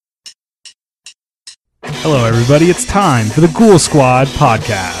Hello, everybody. It's time for the Ghoul Squad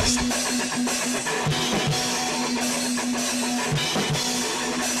podcast.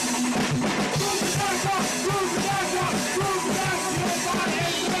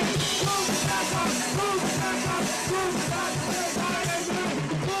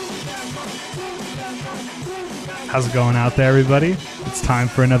 How's it going out there, everybody? It's time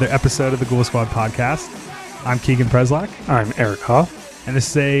for another episode of the Ghoul Squad podcast. I'm Keegan Preslak. I'm Eric Hoff. And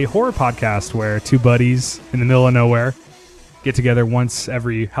this is a horror podcast where two buddies in the middle of nowhere get together once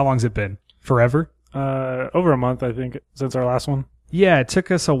every, how long's it been? Forever? Over a month, I think, since our last one. Yeah, it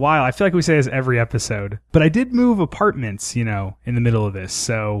took us a while. I feel like we say this every episode. But I did move apartments, in the middle of this,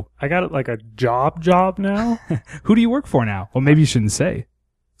 so... I got like a job now. Who do you work for now? Well, maybe you shouldn't say.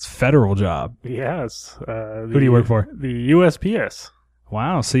 It's a federal job. Yes. Who do you work for? The USPS.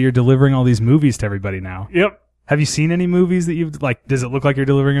 Wow, so you're delivering all these movies to everybody now. Yep. Have you seen any movies that you've, does it look like you're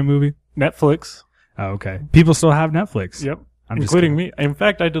delivering a movie? Netflix. Oh, okay. People still have Netflix. Yep. Including me. In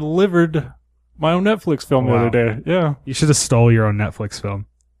fact, I delivered my own Netflix film the other day. Yeah. You should have stole your own Netflix film.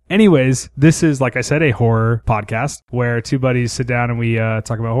 Anyways, this is, like I said, a horror podcast where two buddies sit down and we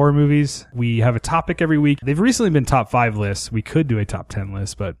talk about horror movies. We have a topic every week. They've recently been top 5 lists. We could do a top 10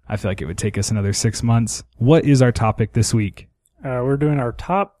 list, but I feel like it would take us another 6 months. What is our topic this week? We're doing our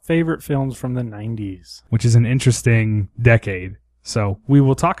top favorite films from the 90s. Which is an interesting decade. So we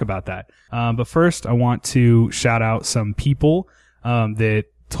will talk about that. But first, I want to shout out some people that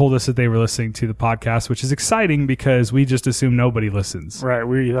told us that they were listening to the podcast, which is exciting because we just assume nobody listens. Right.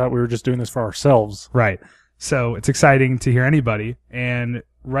 We thought we were just doing this for ourselves. Right. So it's exciting to hear anybody. And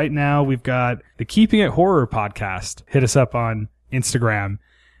right now we've got the Keeping It Horror podcast. Hit us up on Instagram.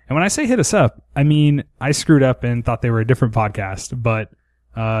 And when I say hit us up, I mean, I screwed up and thought they were a different podcast, but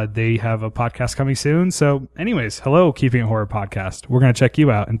they have a podcast coming soon. So anyways, hello, Keeping It Horror podcast. We're going to check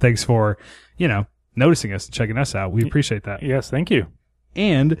you out. And thanks for, noticing us and checking us out. We appreciate that. Yes, thank you.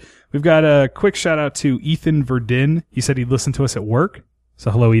 And we've got a quick shout out to Ethan Verdin. He said he'd listen to us at work.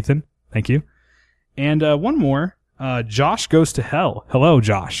 So hello, Ethan. Thank you. And one more, Josh Goes to Hell. Hello,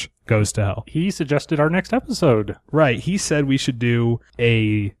 Josh Goes to Hell. He suggested our next episode. Right. He said we should do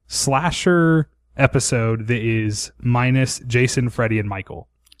a slasher episode that is minus Jason, Freddy, and Michael.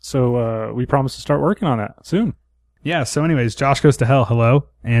 So we promise to start working on that soon. Yeah. So anyways, Josh Goes to Hell. Hello.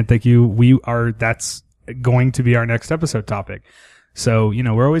 And thank you. That's going to be our next episode topic. So,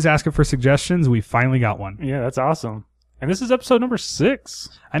 we're always asking for suggestions. We finally got one. Yeah, that's awesome. And this is episode number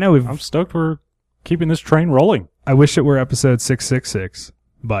 6. I know I'm stoked we're keeping this train rolling. I wish it were episode 666,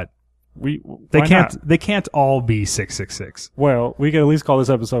 but they can't all be 666. Well, we could at least call this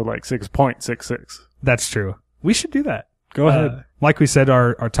episode like 6.66. That's true. We should do that. Go ahead. Like we said,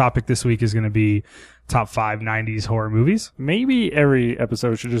 our topic this week is going to be top 5 90s horror movies. Maybe every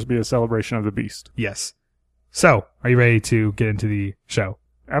episode should just be a celebration of the beast. Yes. So, are you ready to get into the show?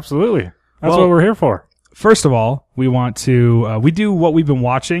 Absolutely. That's what we're here for. First of all, we want to, we do what we've been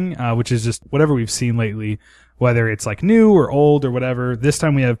watching, which is just whatever we've seen lately, whether it's like new or old or whatever. This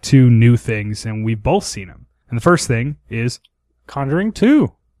time we have 2 new things, and we've both seen them. And the first thing is Conjuring 2.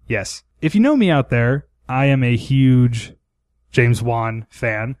 Yes. If you know me out there, I am a huge James Wan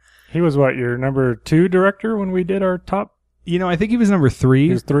fan. He was your number 2 director when we did our top? I think he was number 3.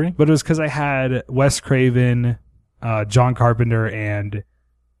 He was 3? But it was because I had Wes Craven, John Carpenter, and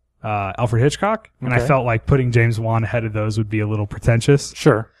Alfred Hitchcock. And I felt like putting James Wan ahead of those would be a little pretentious.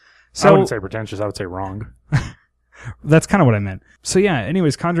 Sure. So, I wouldn't say pretentious. I would say wrong. That's kind of what I meant. So yeah,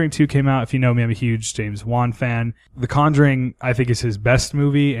 anyways, Conjuring 2 came out. If you know me, I'm a huge James Wan fan. The Conjuring, I think, is his best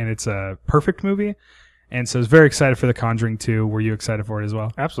movie, and it's a perfect movie. And so I was very excited for The Conjuring 2. Were you excited for it as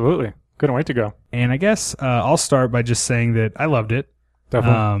well? Absolutely. Couldn't wait to go. And I guess I'll start by just saying that I loved it.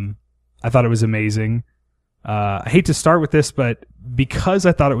 Definitely. I thought it was amazing. I hate to start with this, but because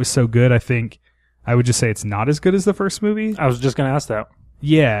I thought it was so good, I think I would just say it's not as good as the first movie. I was just going to ask that.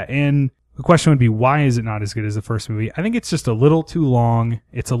 Yeah, and the question would be, why is it not as good as the first movie? I think it's just a little too long.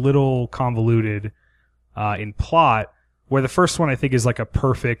 It's a little convoluted in plot, where the first one I think is like a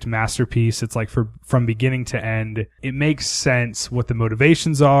perfect masterpiece. It's like from beginning to end. It makes sense what the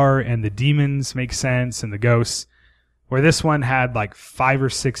motivations are, and the demons make sense, and the ghosts. Where this one had like 5 or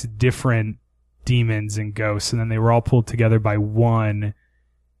 6 different demons and ghosts, and then they were all pulled together by one.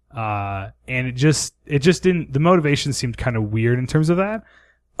 And it just didn't, the motivation seemed kind of weird in terms of that.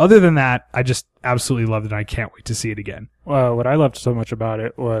 Other than that, I just absolutely loved it, and I can't wait to see it again. Well, what I loved so much about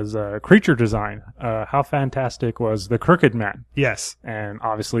it was creature design. How fantastic was the Crooked Man? Yes. And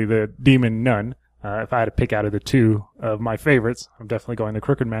obviously the Demon Nun. If I had to pick out of the 2 of my favorites, I'm definitely going the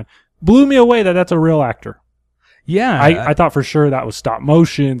Crooked Man. Blew me away that that's a real actor. Yeah. I thought for sure that was stop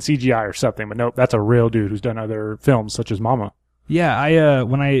motion, CGI or something, but nope, that's a real dude who's done other films such as Mama. Yeah,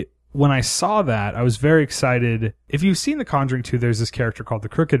 when I saw that, I was very excited. If you've seen The Conjuring 2, there's this character called the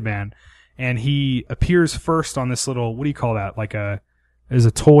Crooked Man, and he appears first on this little, what do you call that? Is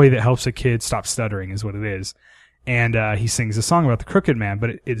a toy that helps a kid stop stuttering is what it is. And he sings a song about the Crooked Man, but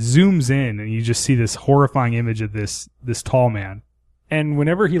it zooms in and you just see this horrifying image of this tall man. And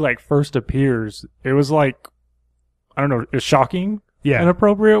whenever he like first appears, it was like, I don't know, it's shocking. Yeah. An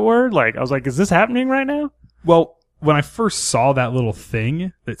appropriate word. Like, I was like, is this happening right now? Well, when I first saw that little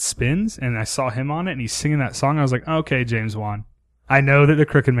thing that spins and I saw him on it and he's singing that song, I was like, okay, James Wan. I know that the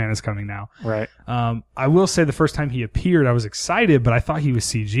Crooked Man is coming now. Right. I will say the first time he appeared, I was excited, but I thought he was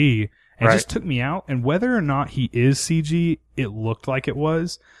CG. And it just took me out. And whether or not he is CG, it looked like it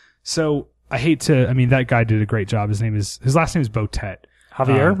was. So I hate to, I mean, that guy did a great job. His last name is Botet.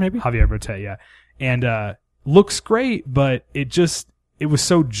 Javier, maybe? Javier Botet, yeah. And looks great, but it was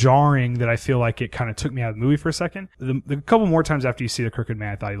so jarring that I feel like it kind of took me out of the movie for a second. The couple more times after you see the Crooked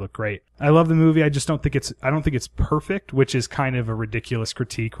Man, I thought he looked great. I love the movie. I just don't think it's perfect, which is kind of a ridiculous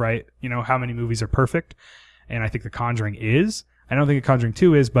critique, right? You know, how many movies are perfect? And I think The Conjuring is. I don't think The Conjuring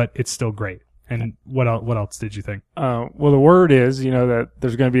 2 is, but it's still great. And what else did you think? Well, the word is, you know, that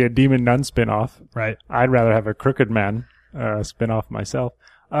there's going to be a Demon Nun spinoff. Right. I'd rather have a Crooked Man spinoff myself.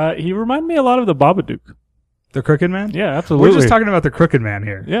 He reminded me a lot of the Babadook. The Crooked Man? Yeah, absolutely. We're just talking about the Crooked Man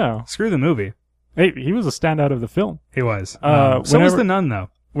here. Yeah. Screw the movie. Hey, he was a standout of the film. He was. So was the Nun, though.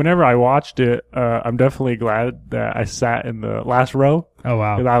 Whenever I watched it, I'm definitely glad that I sat in the last row. Oh,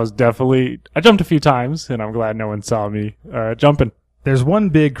 wow. Because I jumped a few times, and I'm glad no one saw me jumping. There's one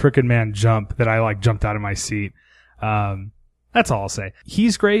big Crooked Man jump that I jumped out of my seat. That's all I'll say.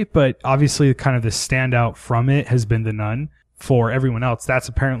 He's great, but obviously kind of the standout from it has been the Nun. For everyone else, that's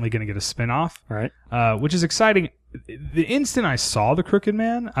apparently going to get a spinoff, right? Which is exciting. The instant I saw the Crooked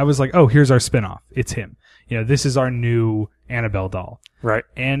Man, I was like, "Oh, here's our spinoff. It's him. You know, this is our new Annabelle doll." Right.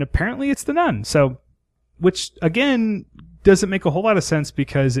 And apparently, it's the Nun. So, which again doesn't make a whole lot of sense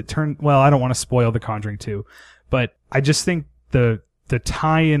because it turned. Well, I don't want to spoil The Conjuring 2, but I just think the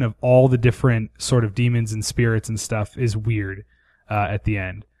tie-in of all the different sort of demons and spirits and stuff is weird at the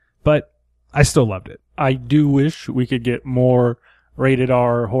end, but I still loved it. I do wish we could get more rated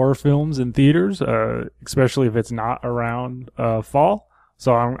R horror films in theaters, especially if it's not around fall.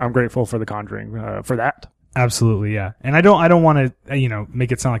 So I'm grateful for The Conjuring for that. Absolutely, yeah. And I don't want to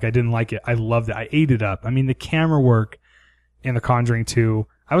make it sound like I didn't like it. I loved it. I ate it up. I mean, the camera work in The Conjuring 2,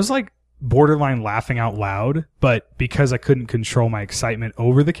 I was like borderline laughing out loud, but because I couldn't control my excitement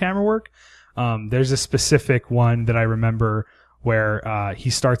over the camera work, there's a specific one that I remember where he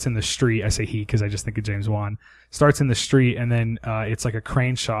starts in the street. I say he because I just think of James Wan. Starts in the street, and then it's like a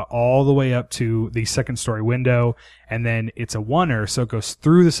crane shot all the way up to the second-story window, and then it's a oneer, so it goes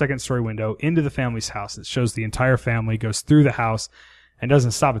through the second-story window into the family's house. It shows the entire family, goes through the house, and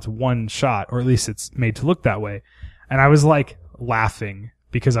doesn't stop. It's one shot, or at least it's made to look that way. And I was like laughing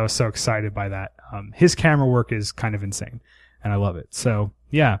because I was so excited by that. His camera work is kind of insane, and I love it. So,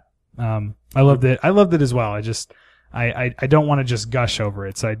 yeah, I loved it. I loved it as well. I don't want to just gush over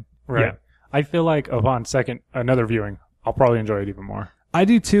it. So yeah. I feel like upon another viewing, I'll probably enjoy it even more. I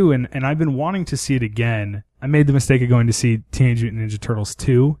do too, and I've been wanting to see it again. I made the mistake of going to see Teenage Mutant Ninja Turtles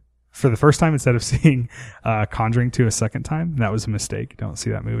 2 for the first time instead of seeing Conjuring 2 a second time. That was a mistake. Don't see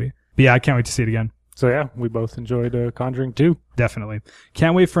that movie. But yeah, I can't wait to see it again. So yeah, we both enjoyed Conjuring 2. Definitely.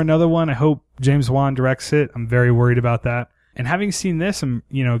 Can't wait for another one. I hope James Wan directs it. I'm very worried about that. And having seen this,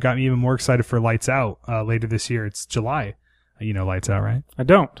 got me even more excited for Lights Out later this year. It's July. You know Lights Out, right? I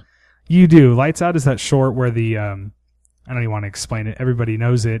don't. You do. Lights Out is that short where I don't even want to explain it. Everybody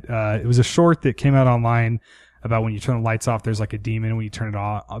knows it. It was a short that came out online about when you turn the lights off, there's like a demon. When you turn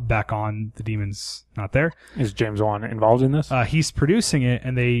it back on, the demon's not there. Is James Wan involved in this? He's producing it,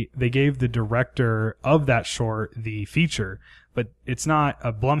 and they gave the director of that short the feature. But it's not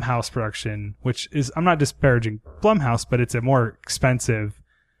a Blumhouse production, which is, I'm not disparaging Blumhouse, but it's a more expensive,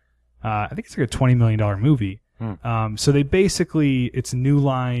 I think it's like a $20 million movie. So they basically, it's New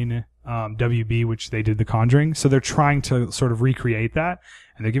Line, WB, which they did The Conjuring. So they're trying to sort of recreate that,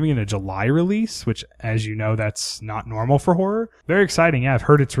 and they're giving it a July release, which, as you know, that's not normal for horror. Very exciting. Yeah, I've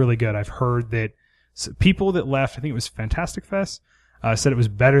heard it's really good. I've heard that people that left, I think it was Fantastic Fest, said it was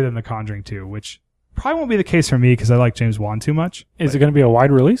better than The Conjuring 2, which probably won't be the case for me because I like James Wan too much. Is it going to be a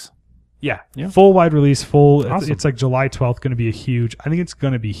wide release? Yeah. Full wide release, Awesome. It's like July 12th, going to be I think it's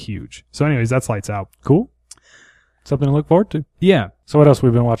going to be huge. So anyways, that's Lights Out. Cool. Something to look forward to. Yeah. So what else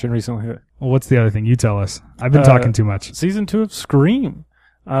we've been watching recently? Well, what's the other thing? You tell us. I've been talking too much. Season 2 of Scream.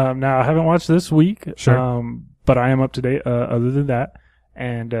 Now, I haven't watched this week. Sure. but I am up to date other than that.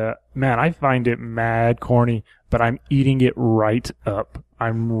 And man, I find it mad corny, but I'm eating it right up.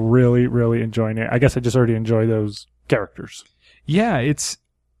 I'm really, really enjoying it. I guess I just already enjoy those characters. Yeah, it's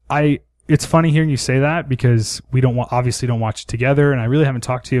funny hearing you say that because we obviously don't watch it together, and I really haven't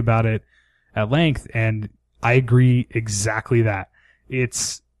talked to you about it at length, and I agree exactly that.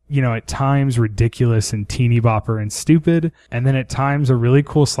 It's, at times ridiculous and teeny bopper and stupid, and then at times a really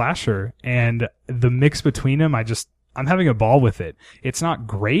cool slasher, and the mix between them, I'm having a ball with it. It's not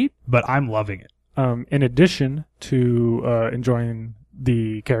great, but I'm loving it. In addition to enjoying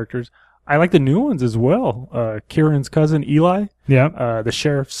the characters, I like the new ones as well. Kieran's cousin Eli, the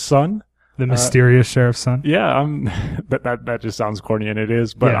sheriff's son. The mysterious sheriff's son. Yeah, that just sounds corny, and it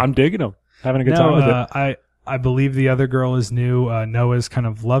is, but I'm digging them. Having a good time with it. I believe the other girl is new. Noah's kind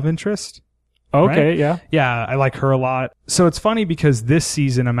of love interest. Okay, right? yeah. Yeah, I like her a lot. So it's funny because this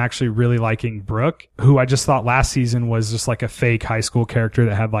season I'm actually really liking Brooke, who I just thought last season was just like a fake high school character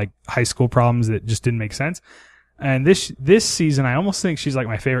that had like high school problems that just didn't make sense. And this season I almost think she's like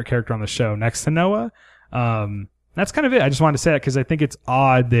my favorite character on the show next to Noah. That's kind of it. I just wanted to say that because I think it's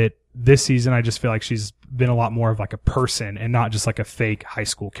odd that this season I just feel like she's been a lot more of like a person and not just like a fake high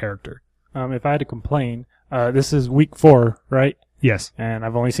school character. If I had to complain, this is week 4, right? Yes. And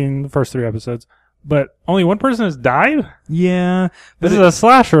I've only seen the first 3 episodes, but only one person has died? Yeah. This is a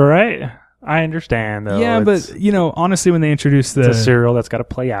slasher, right? I understand, though. Yeah, but, honestly, when they introduce it's a serial that's got to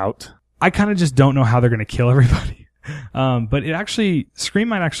play out. I kind of just don't know how they're going to kill everybody. But Scream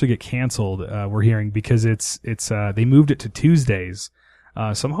might actually get canceled, we're hearing, because they moved it to Tuesdays.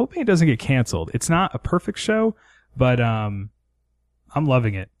 So I'm hoping it doesn't get canceled. It's not a perfect show, but, I'm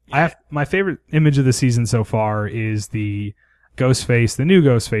loving it. My favorite image of the season so far is the new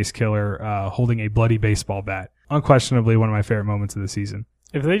Ghostface killer, holding a bloody baseball bat. Unquestionably one of my favorite moments of the season.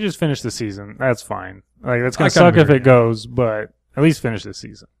 If they just finish the season, that's fine. Like, it's going to suck if it goes, but at least finish the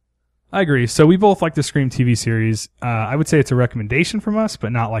season. I agree. So we both like the Scream TV series. I would say it's a recommendation from us,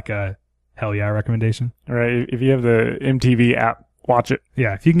 but not like a hell yeah recommendation. All right. If you have the MTV app, watch it.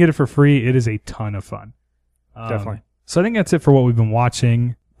 Yeah. If you can get it for free, it is a ton of fun. Definitely. So I think that's it for what we've been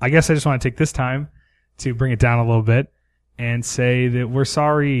watching. I guess I just want to take this time to bring it down a little bit and say that we're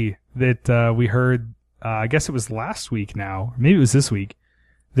sorry that we heard, I guess it was last week now, maybe it was this week,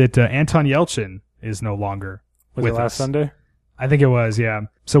 that Anton Yelchin is no longer with us. Was it last Sunday? I think it was, yeah.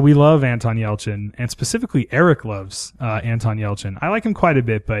 So we love Anton Yelchin, and specifically Eric loves Anton Yelchin. I like him quite a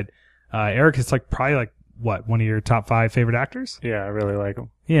bit, but Eric is probably one of your top 5 favorite actors? Yeah, I really like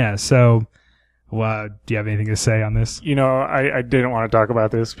him. Yeah, so do you have anything to say on this? I didn't want to talk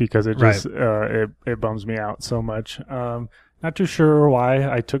about this because it just it bums me out so much. Not too sure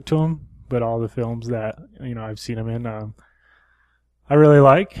why I took to him, but all the films that I've seen him in, I really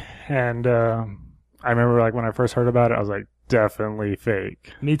like. And I remember when I first heard about it, I was like, definitely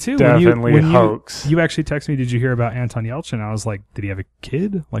fake. Me too. Definitely hoax. You actually texted me, did you hear about Anton Yelchin? I was like, did he have a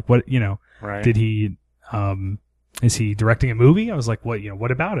kid? Like what? Right. Did he? Is he directing a movie? I was like,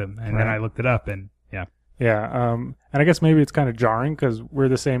 what about him? And then I looked it up, and yeah. Yeah. And I guess maybe it's kind of jarring because we're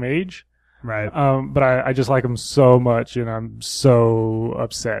the same age. Right. But I just like him so much, and I'm so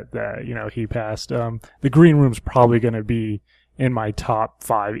upset that, he passed. The Green Room's probably going to be in my top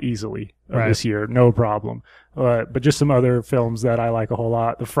 5 easily this year. No problem. But just some other films that I like a whole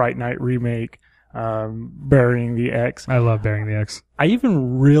lot. The Fright Night remake, Burying the X. I love Burying the X. I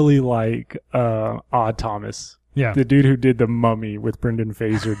even really like Odd Thomas. Yeah. The dude who did The Mummy with Brendan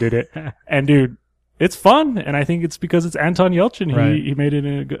Fraser did it. And dude, it's fun. And I think it's because it's Anton Yelchin. Right. He made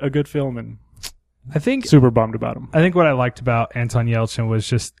it a good film, and I think super bummed about him. I think what I liked about Anton Yelchin was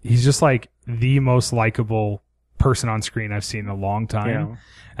he's just like the most likable person on screen I've seen in a long time. Yeah.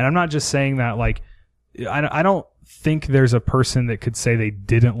 And I'm not just saying that I don't think there's a person that could say they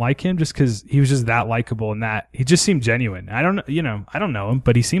didn't like him just because he was just that likable and that he just seemed genuine. I don't know him,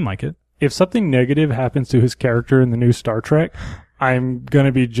 but he seemed like it. If something negative happens to his character in the new Star Trek, I'm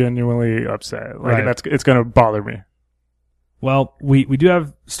gonna be genuinely upset. It's gonna bother me. Well, we do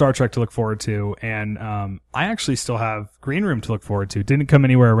have Star Trek to look forward to, and I actually still have Green Room to look forward to. Didn't come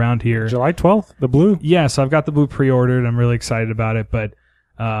anywhere around here. July 12th, the blue. Yeah, so I've got the blue pre-ordered. I'm really excited about it, but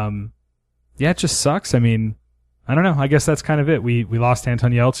it just sucks. I mean, I don't know. I guess that's kind of it. We lost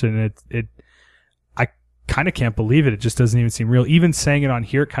Anton Yelchin, and I kind of can't believe it. It just doesn't even seem real. Even saying it on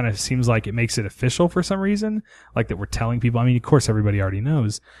here, it kind of seems like it makes it official for some reason, like that we're telling people. I mean, of course, everybody already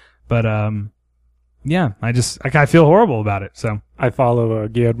knows, but yeah, I feel horrible about it. So I follow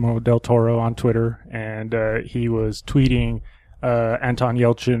Guillermo del Toro on Twitter, and he was tweeting Anton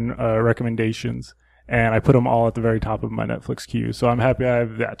Yelchin recommendations, and I put them all at the very top of my Netflix queue. So I'm happy I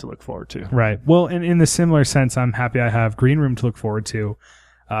have that to look forward to. Right. Well, in the similar sense, I'm happy I have Green Room to look forward to,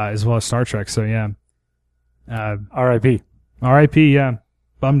 as well as Star Trek. So yeah. R.I.P. R.I.P. Yeah.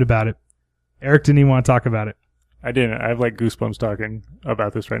 Bummed about it. Eric didn't even want to talk about it. I didn't. I have like goosebumps talking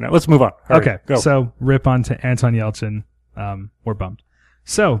about this right now. Let's move on. Hurry, okay. go. So rip on to Anton Yelchin. We're bummed.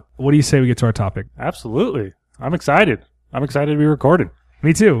 So what do you say we get to our topic? Absolutely. I'm excited. I'm excited to be recording.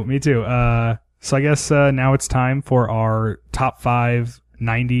 Me too. So I guess now it's time for our top 5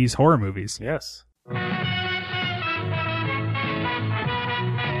 90s horror movies. Yes.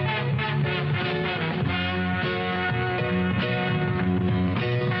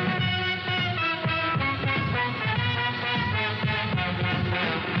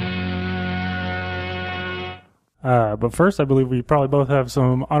 But first, I believe we probably both have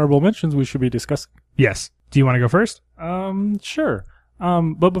some honorable mentions we should be discussing. Yes. Do you want to go first? Sure.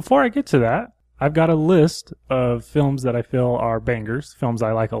 But before I get to that, I've got a list of films that I feel are bangers, films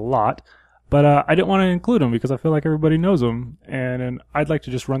I like a lot, but I didn't want to include them because I feel like everybody knows them, and I'd like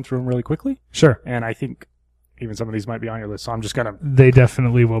to just run through them really quickly. Sure. And I think even some of these might be on your list, so I'm just gonna... They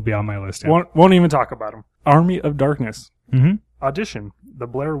definitely will be on my list. Yeah. Won't even talk about them. Army of Darkness. Mm-hmm. Audition. The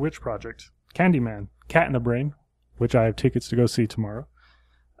Blair Witch Project. Candyman. Cat in the Brain, which I have tickets to go see tomorrow.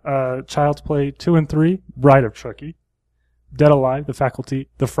 Child's Play 2 and 3, Bride of Chucky. Dead Alive, The Faculty,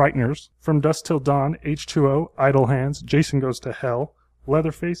 The Frighteners, From Dusk Till Dawn, H2O, Idle Hands, Jason Goes to Hell,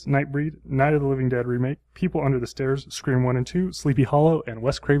 Leatherface, Nightbreed, Night of the Living Dead remake, People Under the Stairs, Scream 1 and 2, Sleepy Hollow, and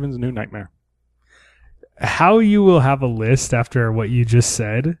Wes Craven's New Nightmare. How you will have a list after what you just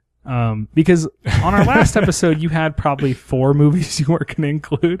said, because on our last episode you had probably 4 movies you weren't going to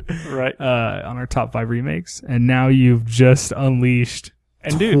include, right? On our top 5 remakes, and now you've just unleashed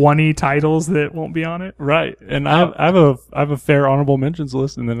 20 titles that won't be on it. Right. And I have a fair honorable mentions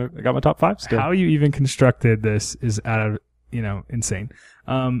list, and then I got my top 5 still. How you even constructed this is insane.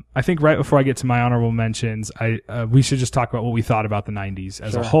 I think right before I get to my honorable mentions, we should just talk about what we thought about the 90s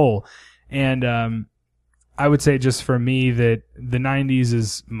as a whole. And I would say just for me that the 90s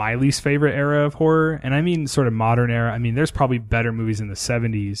is my least favorite era of horror. And I mean sort of modern era. I mean, there's probably better movies in the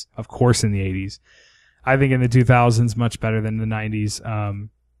 70s, of course in the 80s. I think in the 2000s, much better than the 90s.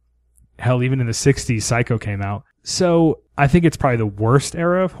 Hell, even in the 60s, Psycho came out. So I think it's probably the worst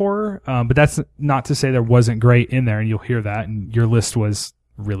era of horror. But that's not to say there wasn't great in there, and you'll hear that. And your list was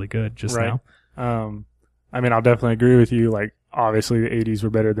really good just now. I mean, I'll definitely agree with you. Like, obviously, the 80s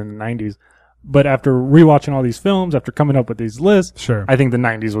were better than the 90s. But after rewatching all these films, after coming up with these lists, sure, I think the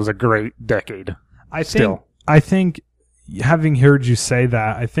 90s was a great decade. I think having heard you say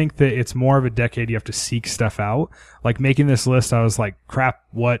that, I think that it's more of a decade you have to seek stuff out. Like making this list, I was like, crap,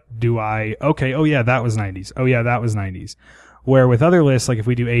 what do okay, oh yeah, that was 90s. Oh yeah, that was 90s. Where with other lists, like if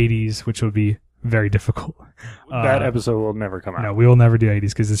we do 80s, which would be very difficult. That episode will never come out. No, we will never do 80s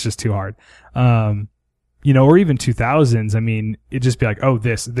because it's just too hard. Or even 2000s, I mean, it'd just be like, oh,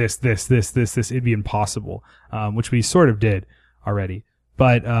 this. It'd be impossible, which we sort of did already.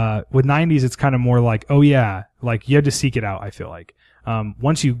 But with 90s, it's kind of more like, oh, yeah, like you had to seek it out, I feel like.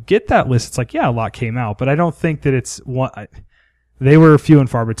 Once you get that list, it's like, yeah, a lot came out. But I don't think that it's they were few and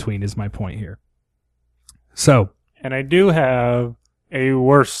far between is my point here. So. And I do have a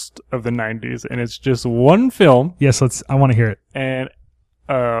worst of the 90s, and it's just one film. Yes, I want to hear it. And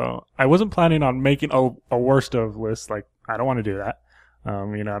I wasn't planning on making a worst of list. Like, I don't want to do that. I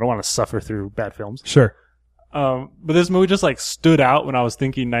don't want to suffer through bad films. Sure. But this movie just like stood out when I was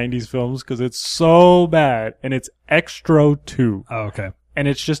thinking 90s films because it's so bad, and it's Extro 2. Oh, okay. And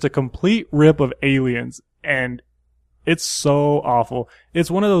it's just a complete rip of Aliens, and it's so awful.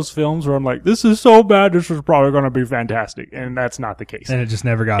 It's one of those films where I'm like, this is so bad, this is probably going to be fantastic. And that's not the case. And it just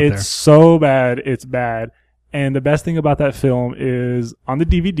never got there. It's so bad, it's bad. And the best thing about that film is on the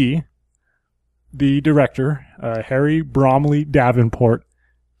DVD, the director, Harry Bromley Davenport,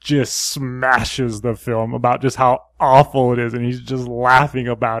 just smashes the film about just how awful it is, and he's just laughing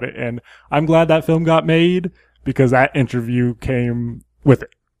about it. And I'm glad that film got made because that interview came with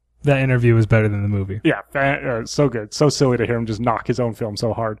it. That interview was better than the movie. Yeah, so good. So silly to hear him just knock his own film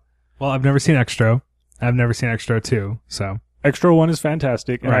so hard. Well, I've never seen Extro. I've never seen Extro 2, so. Extro 1 is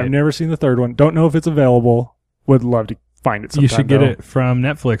fantastic, and right. I've never seen the third one. Don't know if it's available. Would love to find it sometime. You should get it from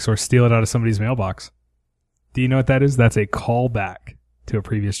Netflix or steal it out of somebody's mailbox. Do you know what that is? That's a callback to a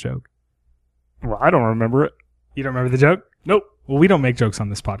previous joke. Well, I don't remember it. You don't remember the joke? Nope. Well, we don't make jokes on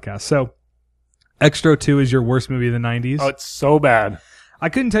this podcast. So, Extro 2 is your worst movie of the 90s. Oh, it's so bad. I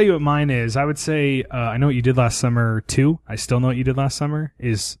couldn't tell you what mine is. I would say, I Know What You Did Last Summer 2. I Still Know What You Did Last Summer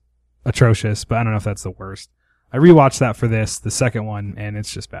is atrocious, but I don't know if that's the worst. I rewatched that for the second one, and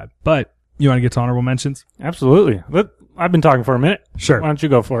it's just bad. But You want to get to honorable mentions? Absolutely. I've been talking for a minute. Sure. Why don't you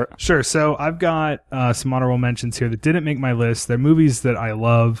go for it? Sure. So I've got some honorable mentions here that didn't make my list. They're movies that I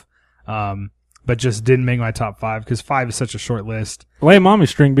love, but just didn't make my top 5 because 5 is such a short list. Lay mommy,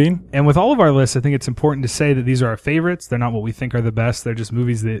 String Bean. And with all of our lists, I think it's important to say that these are our favorites. They're not what we think are the best. They're just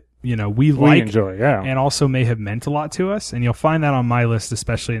movies that, we like enjoy, yeah. and also may have meant a lot to us. And you'll find that on my list,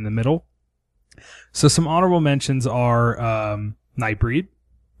 especially in the middle. So some honorable mentions are Nightbreed,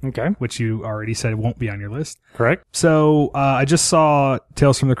 Okay. which you already said won't be on your list. Correct. So I just saw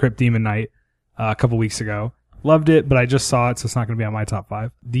Tales from the Crypt Demon Knight a couple weeks ago. Loved it, but I just saw it, so it's not going to be on my top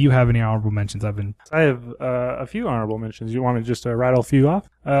 5. Do you have any honorable mentions? I have a few honorable mentions. You want to just rattle a few off?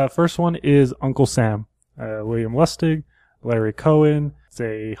 First one is Uncle Sam. William Lustig, Larry Cohen. It's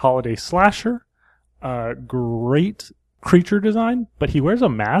a holiday slasher. Great creature design, but he wears a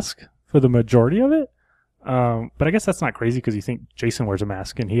mask for the majority of it. But I guess that's not crazy because you think Jason wears a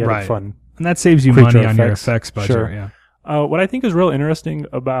mask and he had Right. a fun. And that saves you Creature money on your effects. effects budget. Sure. Yeah. What I think is real interesting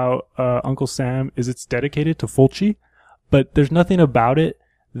about Uncle Sam is it's dedicated to Fulci, but there's nothing about it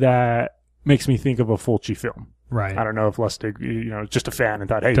that makes me think of a Fulci film. Right. I don't know if Lustig, is just a fan and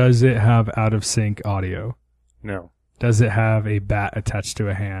thought, hey, Does it have out of sync audio? no. Does it have a bat attached to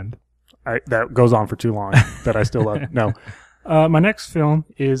a hand? That goes on for too long that I still love. No. My next film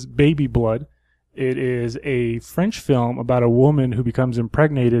is Baby Blood. It is a French film about a woman who becomes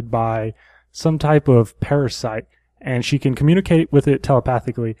impregnated by some type of parasite, and she can communicate with it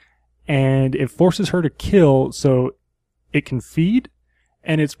telepathically, and it forces her to kill so it can feed.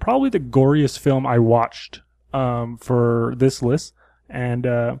 And it's probably the goriest film I watched for this list, and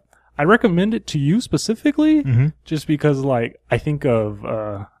I recommend it to you specifically just because, I think of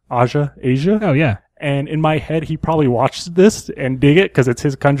Asia, Oh, yeah. and in my head, he probably watched this and dig it because it's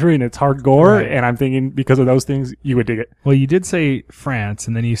his country and it's hardcore. Right. And I'm thinking because of those things, you would dig it. Well, you did say France,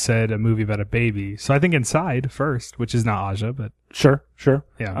 and then you said a movie about a baby. So I think Inside first, which is not Aja, but Sure.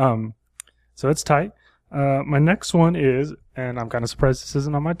 yeah. So it's tight. My next one is, and I'm kind of surprised this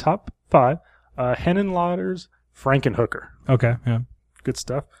isn't on my top 5, Henenlotter's Frankenhooker. Okay, yeah. Good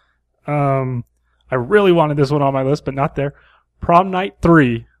stuff. I really wanted this one on my list, but not there. Prom Night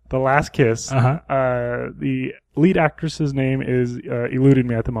 3. The Last Kiss. Uh-huh. The lead actress's name is eluding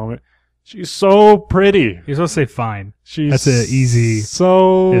me at the moment. She's so pretty. You're supposed to say fine. She's That's a easy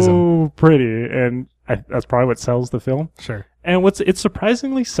so ism. pretty, and that's probably what sells the film. Sure. And it's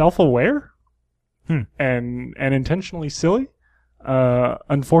surprisingly self-aware Hmm. and intentionally silly.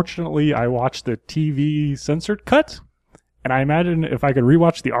 Unfortunately, I watched the TV censored cut, and I imagine if I could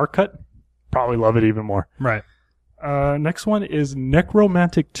rewatch the R cut, probably love it even more. Right. Next one is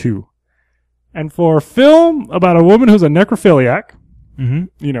Necromantic 2. And for a film about a woman who's a necrophiliac,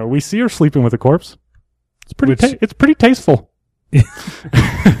 Mm-hmm. we see her sleeping with a corpse. It's pretty Which- it's pretty tasteful.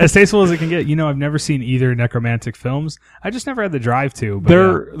 As tasteful as it can get. I've never seen either necromantic films. I just never had the drive to. But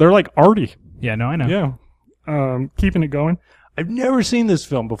They're like arty. yeah, no, I know. Yeah. Keeping it going. I've never seen this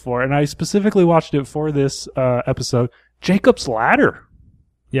film before, and I specifically watched it for this episode. Jacob's Ladder.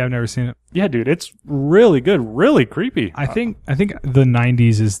 Yeah, I've never seen it. Yeah, dude, it's really good, really creepy. I think the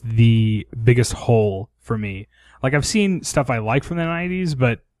 90s is the biggest hole for me. Like, I've seen stuff I like from the 90s,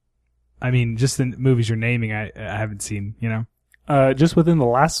 but I mean, just the movies you're naming, I haven't seen, Just within the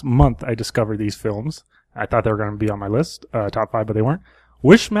last month, I discovered these films. I thought they were going to be on my list, top 5, but they weren't.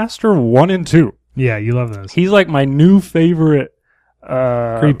 Wishmaster 1 and 2. Yeah, you love those. He's like my new favorite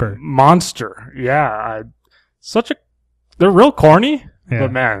Creeper. monster. Yeah, they're real corny, Yeah.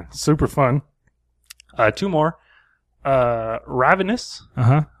 but man, super fun. 2 more. Ravenous.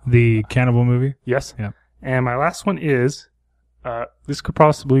 Uh-huh. The cannibal movie. Yes. Yeah. And my last one is, this could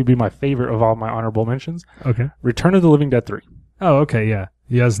possibly be my favorite of all my honorable mentions, Okay. Return of the Living Dead 3, Oh, okay, yeah.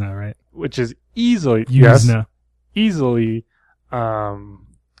 Yuzna, right? which is easily, Yuzna. easily,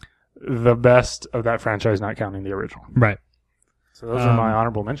 the best of that franchise, not counting the original. Right. So those are my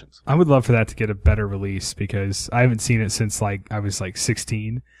honorable mentions. I would love for that to get a better release because I haven't seen it since I was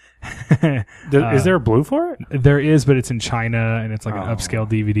 16. Is there a blue for it? There is, but it's in China and it's like an Oh. upscale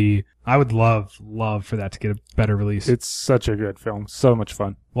DVD. I would love for that to get a better release. It's such a good film. So much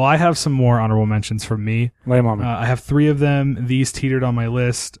fun. Well, I have some more honorable mentions from me. Lay 'em on me. I have 3 of them. These teetered on my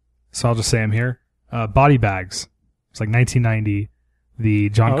list, so I'll just say them here. Body Bags. It's like 1990. The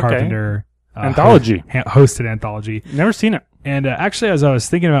John Okay. Carpenter Anthology. hosted anthology. Never seen it. And actually, as I was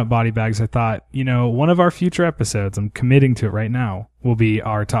thinking about Body Bags, I thought, one of our future episodes, I'm committing to it right now, will be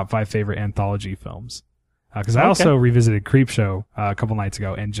our top 5 favorite anthology films. Because I Okay. also revisited Creepshow a couple nights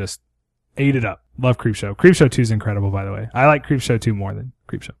ago and just ate it up. Love Creepshow. Creepshow 2 is incredible, by the way. I like Creepshow 2 more than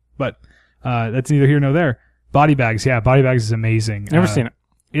Creepshow. But that's neither here nor there. Body Bags, yeah, Body Bags is amazing. Never seen it.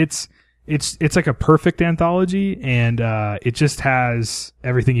 It's it's like a perfect anthology, and it just has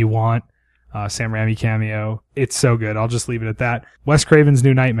everything you want. Sam Raimi cameo. It's so good. I'll just leave it at that. Wes Craven's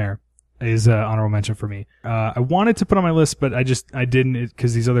New Nightmare is honorable mention for me. I wanted to put on my list, but I didn't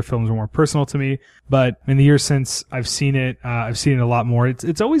because these other films were more personal to me. But in the years since I've seen it a lot more.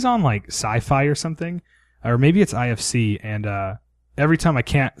 It's always on like Sci-Fi or something, or maybe it's IFC, and every time I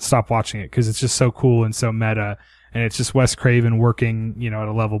can't stop watching it because it's just so cool and so meta, and it's just Wes Craven working, at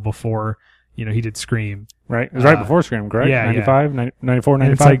a level before, he did Scream. Right. It was right before Scream, correct? Yeah. 95, 94, 95.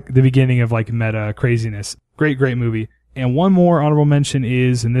 And it's like the beginning of like meta craziness. Great movie. And one more honorable mention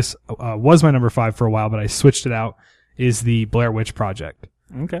is, and this was my number 5 for a while, but I switched it out, is the Blair Witch Project.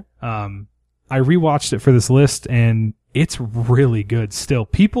 Okay. I rewatched it for this list, and it's really good still.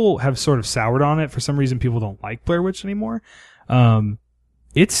 People have sort of soured on it. For some reason, people don't like Blair Witch anymore.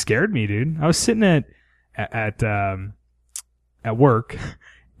 It scared me, dude. I was sitting at work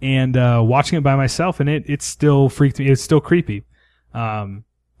and watching it by myself, and it still freaked me. It's still creepy.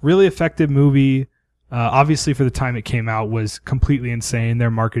 Really effective movie. Obviously, for the time it came out, was completely insane.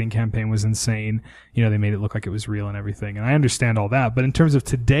 Their marketing campaign was insane. They made it look like it was real and everything. And I understand all that. But in terms of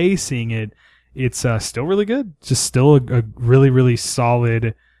today seeing it, it's still really good. Just still a really, really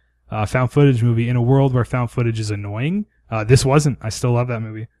solid found footage movie in a world where found footage is annoying. This wasn't. I still love that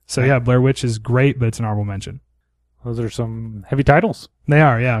movie. So yeah, Blair Witch is great, but it's an honorable mention. Those are some heavy titles. They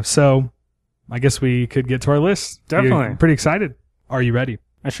are, yeah. So I guess we could get to our list. Definitely. I'm pretty excited. Are you ready?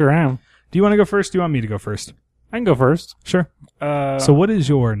 I sure am. Do you want to go first? Do you want me to go first? I can go first. Sure. So what is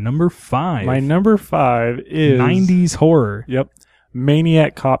your number 5? My number 5 is 90s horror. Yep.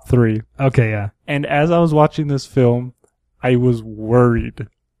 Maniac Cop 3. Okay, yeah. And as I was watching this film, I was worried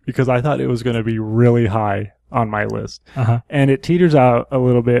because I thought it was going to be really high on my list. Uh-huh. And it teeters out a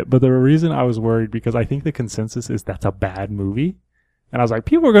little bit, but the reason I was worried because I think the consensus is that's a bad movie. And I was like,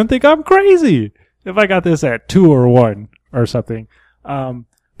 people are going to think I'm crazy if I got this at 2 or 1 or something.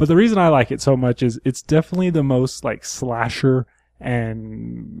 But the reason I like it so much is it's definitely the most like slasher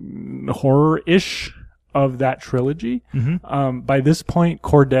and horror-ish of that trilogy. Mm-hmm. By this point,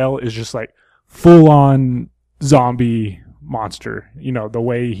 Cordell is just like full-on zombie monster. The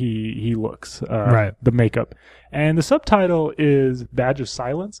way he looks, right. The makeup. And the subtitle is Badge of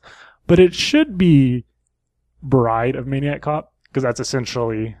Silence, but it should be Bride of Maniac Cop because that's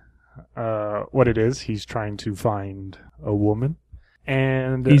essentially what it is. He's trying to find a woman.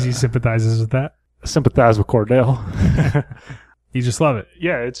 And Easy sympathizes with that. Sympathize with Cordell. You just love it.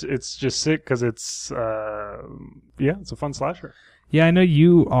 Yeah, it's just sick because it's it's a fun slasher. Yeah, I know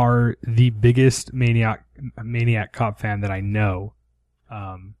you are the biggest Maniac Cop fan that I know.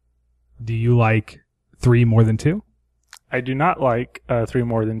 Do you like 3 more than 2? I do not like 3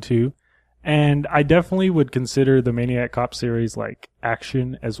 more than 2, and I definitely would consider the Maniac Cop series like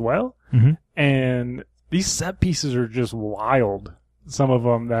action as well. Mm-hmm. And these set pieces are just wild. Some of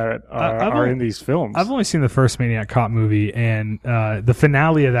them that are in these films. I've only seen the first Maniac Cop movie, and the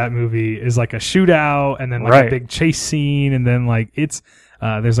finale of that movie is like a shootout, and then like a big chase scene, and then like it's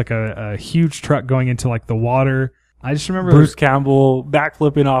there's like a huge truck going into like the water. I just remember Bruce Campbell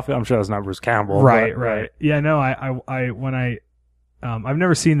backflipping off it. I'm sure that's not Bruce Campbell. Right. Yeah, no, I've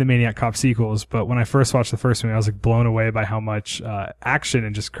never seen the Maniac Cop sequels, but when I first watched the first movie, I was like blown away by how much action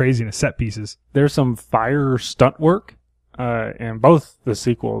and just craziness set pieces. There's some fire stunt work in both the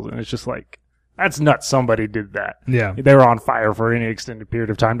sequels, and it's just like, that's nuts somebody did that. Yeah. They were on fire for any extended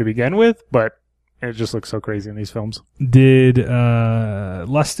period of time to begin with, but it just looks so crazy in these films. Did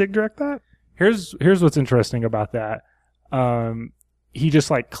Lustig direct that? Here's what's interesting about that. He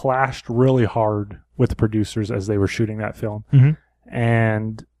just like clashed really hard with the producers as they were shooting that film. Mm-hmm.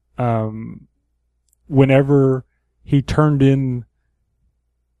 And whenever he turned in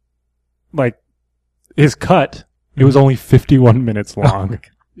like his cut, it was only 51 minutes long.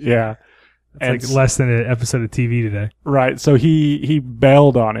 Yeah. It's like less than an episode of TV today. Right. So he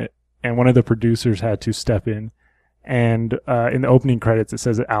bailed on it, and one of the producers had to step in. And in the opening credits, it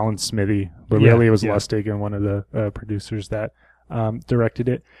says Alan Smithy, but really it was Lustig and one of the producers that directed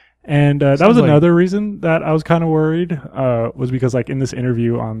it. And that was another reason that I was kind of worried, was because like in this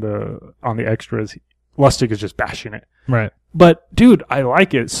interview on the extras, Lustig is just bashing it. Right. But dude, I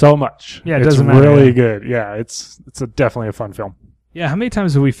like it so much. Yeah, it it's doesn't matter. Really good. Yeah, it's definitely a fun film. Yeah, how many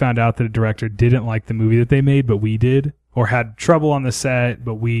times have we found out that a director didn't like the movie that they made, but we did? Or had trouble on the set,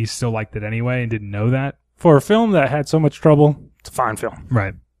 but we still liked it anyway and didn't know that? For a film that had so much trouble, it's a fine film.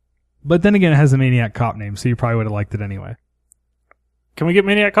 Right. But then again, it has a Maniac Cop name, so you probably would have liked it anyway. Can we get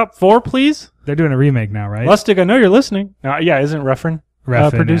Maniac Cop 4, please? They're doing a remake now, right? Lustig, I know you're listening. Isn't Refn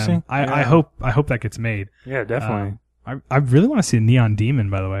producing? I hope that gets made. Yeah, definitely. I really want to see a Neon Demon,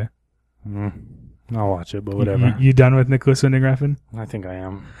 by the way. I'll watch it, but whatever. You done with Nicholas Winding Refn? I think I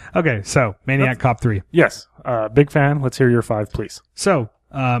am. Okay, so Maniac Cop 3. Yes. Big fan. Let's hear your 5, please. So,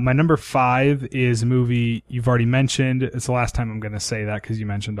 my number 5 is a movie you've already mentioned. It's the last time I'm going to say that because you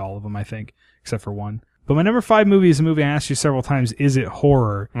mentioned all of them, I think, except for one. But my number 5 movie is a movie I asked you several times, is it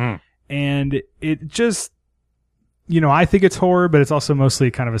horror? And it just, I think it's horror, but it's also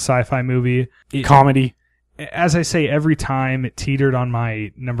mostly kind of a sci-fi movie. Comedy. As I say, every time it teetered on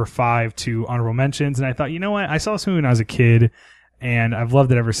my number 5 to honorable mentions. And I thought, you know what? I saw this movie when I was a kid and I've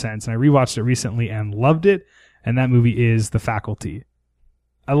loved it ever since. And I rewatched it recently and loved it. And that movie is The Faculty.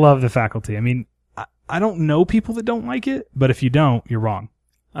 I love The Faculty. I mean, I don't know people that don't like it, but if you don't, you're wrong.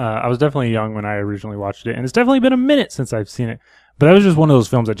 I was definitely young when I originally watched it, and it's definitely been a minute since I've seen it. But that was just one of those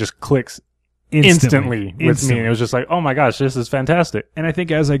films that just clicks instantly with me. And it was just like, oh my gosh, this is fantastic. And I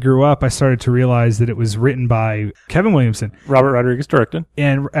think as I grew up, I started to realize that it was written by Kevin Williamson. Robert Rodriguez directed.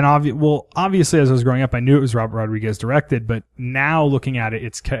 And obviously as I was growing up, I knew it was Robert Rodriguez directed, but now looking at it,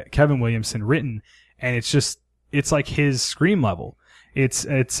 it's Kevin Williamson written, and it's like his Scream level. It's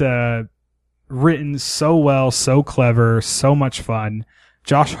written so well, so clever, so much fun.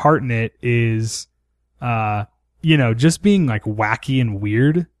 Josh Hartnett is, just being like wacky and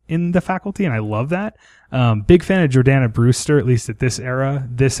weird in The Faculty, and I love that. Big fan of Jordana Brewster, at least at this era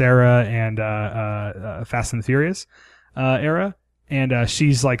and Fast and the Furious era. And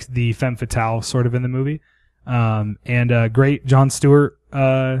she's like the femme fatale sort of in the movie. And great Jon Stewart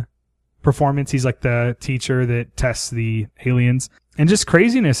performance. He's like the teacher that tests the aliens. And just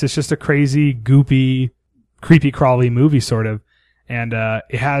craziness. It's just a crazy, goopy, creepy crawly movie sort of. And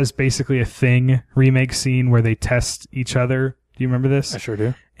it has basically a Thing remake scene where they test each other. Do you remember this? I sure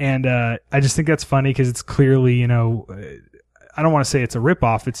do. And I just think that's funny because it's clearly, I don't want to say it's a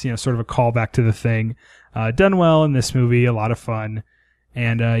ripoff. It's, sort of a callback to The Thing. Done well in this movie, a lot of fun.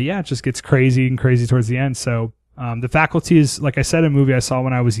 And it just gets crazy and crazy towards the end. So The Faculty is, like I said, a movie I saw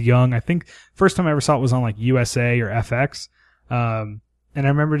when I was young. I think first time I ever saw it was on like USA or FX. And I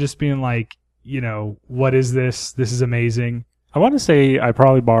remember just being like, what is this? This is amazing. I want to say I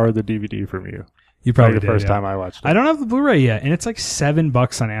probably borrowed the DVD from you. You probably the did, first yeah. time I watched it. I don't have the Blu-ray yet, and it's like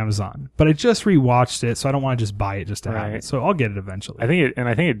 $7 on Amazon. But I just rewatched it, so I don't want to just buy it just to have it. So I'll get it eventually. I think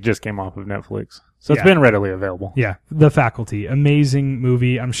it just came off of Netflix, so it's been readily available. Yeah, The Faculty, amazing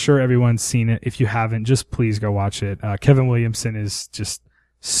movie. I'm sure everyone's seen it. If you haven't, just please go watch it. Kevin Williamson is just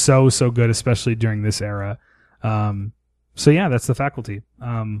so good, especially during this era. That's The Faculty.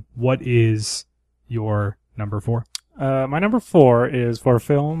 What is your number 4? My number 4 is for a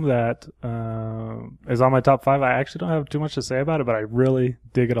film that is on my top 5. I actually don't have too much to say about it, but I really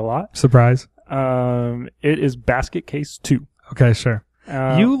dig it a lot. Surprise. It is Basket Case 2. Okay, sure.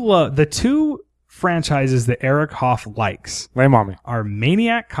 You love the two franchises that Eric Hoff likes. Lame on me. Are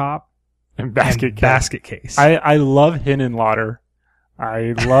Maniac Cop and Basket Case. I love Hinenlotter.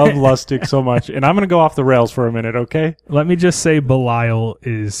 I love Lustig so much, and I'm going to go off the rails for a minute, okay? Let me just say Belial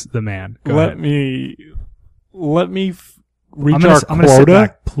is the man. Let me reach our quota. Sit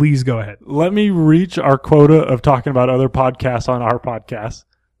back. Please go ahead. Let me reach our quota of talking about other podcasts on our podcast.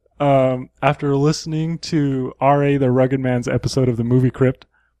 After listening to R.A. the Rugged Man's episode of the Movie Crypt,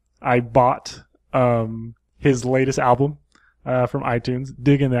 I bought his latest album from iTunes,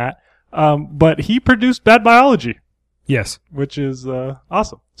 digging that. But he produced Bad Biology. Yes. Which is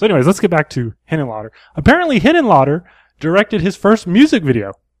awesome. So anyways, let's get back to Hinenlotter. Apparently Hinenlotter directed his first music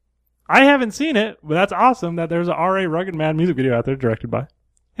video. I haven't seen it, but that's awesome that there's a R.A. Rugged Man music video out there directed by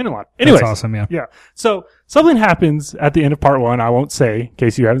Hinenlotter. Anyways. That's awesome, yeah. Yeah. So something happens at the end of part 1. I won't say, in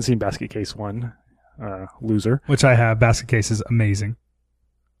case you haven't seen Basket Case 1, loser. Which I have. Basket Case is amazing.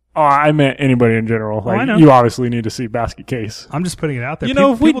 Oh, I meant anybody in general. I know. You obviously need to see Basket Case. I'm just putting it out there.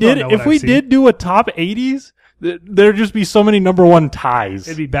 If we did do a top 80s, there'd just be so many number 1 ties.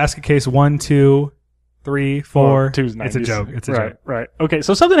 It'd be Basket Case 1, 2, 3, 4. 2's 90s. It's a joke. It's a joke. Right. Okay,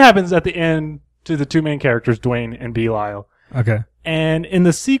 so something happens at the end to the two main characters, Dwayne and Belial. Okay. And in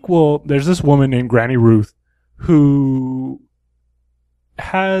the sequel, there's this woman named Granny Ruth who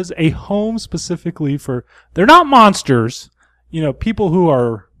has a home specifically for, they're not monsters, people who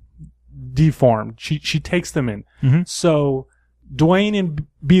are deformed. She takes them in. Mm-hmm. So Dwayne and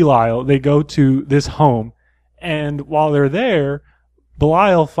Belial, they go to this home, and while they're there,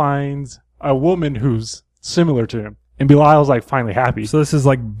 Belial finds a woman who's similar to him. And Belial's like finally happy. So this is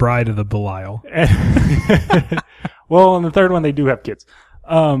like Bride of the Belial. Well, in the third one, they do have kids.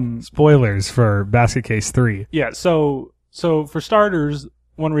 Spoilers for Basket Case 3. Yeah, so for starters,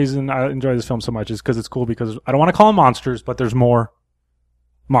 one reason I enjoy this film so much is because it's cool because I don't want to call them monsters, but there's more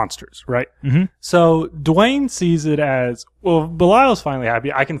monsters, right? Mm-hmm. So Dwayne sees it as, well, Belial's finally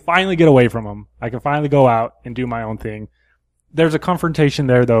happy. I can finally get away from him. I can finally go out and do my own thing. There's a confrontation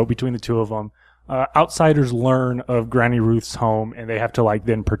there, though, between the two of them. Outsiders learn of Granny Ruth's home, and they have to like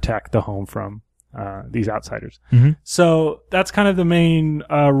then protect the home from these outsiders. Mm-hmm. So that's kind of the main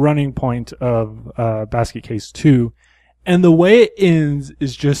running point of Basket Case 2. And the way it ends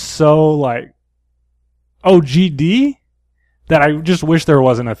is just so like OGD that I just wish there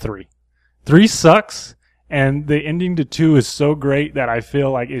wasn't a 3. 3 sucks, and the ending to 2 is so great that I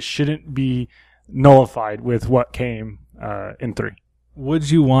feel like it shouldn't be nullified with what came in 3. Would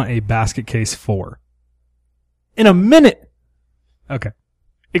you want a Basket Case 4? In a minute. Okay.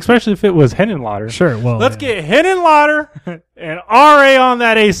 Especially if it was Henenlotter. Sure. Well, Let's get Henenlotter and RA on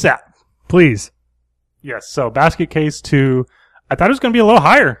that ASAP. please. Yes, so Basket Case 2, I thought it was going to be a little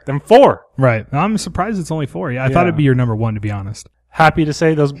higher than 4. Right. I'm surprised it's only 4. Yeah, I thought it'd be your number 1, to be honest. Happy to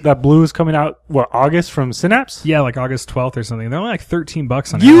say that Blue is coming out, August from Synapse? Yeah, like August 12th or something. They're only like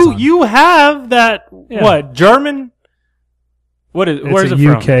 $13 on Amazon. You have that, German? Where's it from?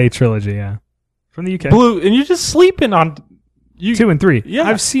 It's a UK trilogy, yeah. From the UK. Blue, and you're just sleeping on... 2 and 3. Yeah.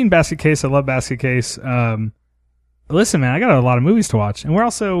 I've seen Basket Case. I love Basket Case. Listen, man, I got a lot of movies to watch. And we're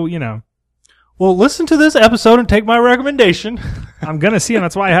also, Well, listen to this episode and take my recommendation. I'm going to see them.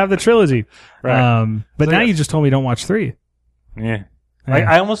 That's why I have the trilogy. Right. But So, now yeah. you just told me don't watch 3. Yeah. Yeah.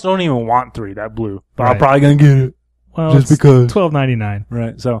 I almost don't even want 3, that Blue. But I'm Right. probably going to get it. Well, just it's because. $12.99.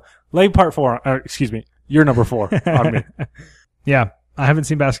 Right. So, lay part 4, excuse me, you're number 4 on me. Yeah. I haven't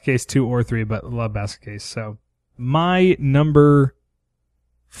seen Basket Case 2 or 3, but love Basket Case. So my number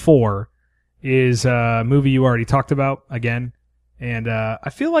 4 is a movie you already talked about again. And I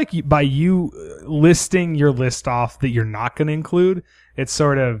feel like by you listing your list off that you're not going to include, it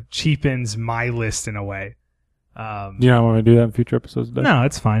sort of cheapens my list in a way. Do you not want to do that in future episodes? Doug? No,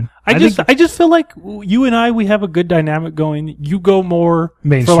 it's fine. I just feel like you and we have a good dynamic going. You go more,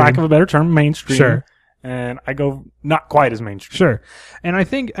 Mainstream. for lack of a better term, mainstream. Sure. And I go not quite as mainstream. Sure. And I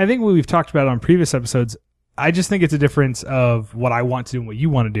think what we've talked about on previous episodes, I just think it's a difference of what I want to do and what you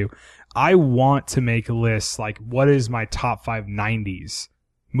want to do. I want to make a list like what is my top 5 90s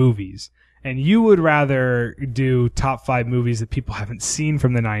movies. And you would rather do top 5 movies that people haven't seen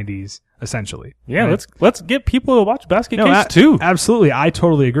from the 90s, essentially. Yeah, Right? let's get people to watch Basket Case 2. Absolutely. I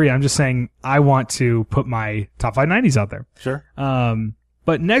totally agree. I'm just saying I want to put my top 5 90s out there. Sure.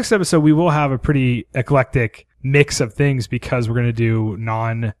 But next episode, we will have a pretty eclectic mix of things because we're going to do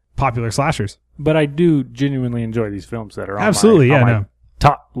non-popular slashers. But I do genuinely enjoy these films that are on Absolutely, on my no.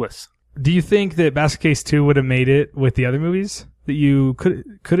 top list. Do you think that Basket Case 2 would have made it with the other movies that you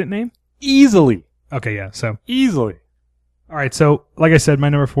couldn't name? Easily. Okay, yeah. So, Easily. all right. So, like I said, my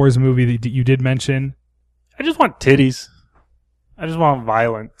number 4 is a movie that you did mention. I just want titties. I just want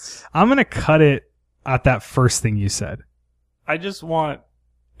violence. I'm going to cut it at that first thing you said. I just want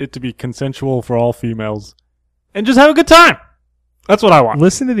it to be consensual for all females. And just have a good time. That's what I want.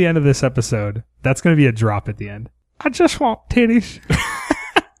 Listen to the end of this episode. That's going to be a drop at the end. I just want titties.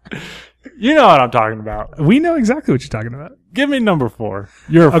 You know what I'm talking about. We know exactly what you're talking about. Give me number 4.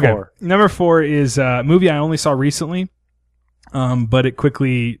 You're Okay. 4. Number 4 is a movie I only saw recently, but it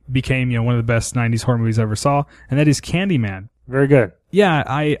quickly became one of the best 90s horror movies I ever saw, and that is Candyman. Very good. Yeah,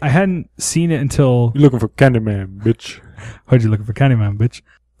 I hadn't seen it until... You're looking for Candyman, bitch. Heard you looking for Candyman, bitch.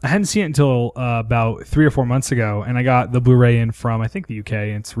 I hadn't seen it until about 3 or 4 months ago, and I got the Blu-ray in from, I think, the UK.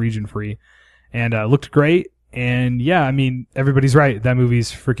 It's region-free, and looked great. And yeah, I mean, everybody's right. That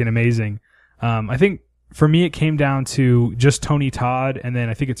movie's freaking amazing. I think for me, it came down to just Tony Todd, and then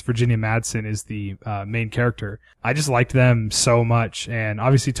I think it's Virginia Madsen is the main character. I just liked them so much, and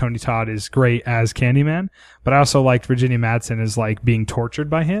obviously Tony Todd is great as Candyman, but I also liked Virginia Madsen as like being tortured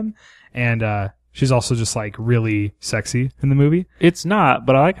by him, and she's also just like really sexy in the movie. It's not,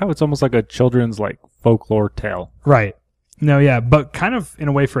 but I like how it's almost like a children's like folklore tale. Right. No, yeah, but kind of in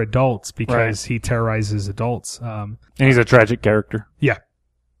a way for adults because he terrorizes adults. And he's a tragic character. Yeah.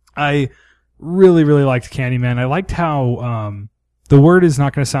 I really, really liked Candyman. I liked how, the word is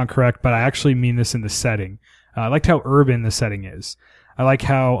not going to sound correct, but I actually mean this in the setting. I liked how urban the setting is. I like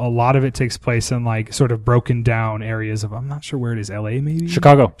how a lot of it takes place in like sort of broken down areas of, I'm not sure where it is, LA maybe?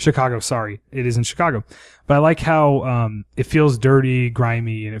 Chicago, sorry. It is in Chicago. But I like how, it feels dirty,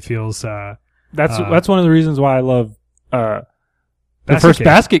 grimy, and it feels, That's one of the reasons why I love the Basket first Case.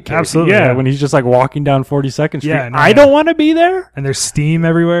 Basket Case. Absolutely, Yeah, yeah. when he's just like walking down 42nd Street. Yeah, no, I yeah. don't want to be there, and there's steam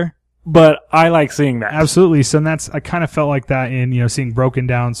everywhere. but I like seeing that. Absolutely. So I kind of felt like that in, seeing broken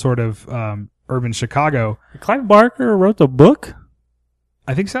down sort of, urban Chicago. Clive Barker wrote the book?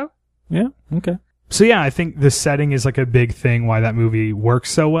 I think so. Yeah, okay. So yeah, I think the setting is like a big thing why that movie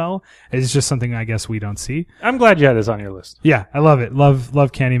works so well. It's just something I guess we don't see. I'm glad you had this on your list. Yeah, I love it. Love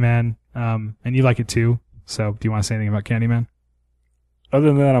Candyman. And you like it too. So do you want to say anything about Candyman? Other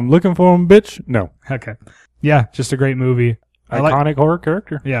than that, I'm looking for him, bitch. No. Okay. Yeah, just a great movie. Iconic horror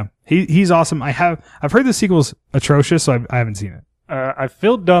character. Yeah, he's awesome. I've heard the sequel's atrocious, so I haven't seen it. I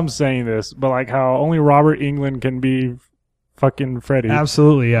feel dumb saying this, but like how only Robert Englund can be fucking Freddy.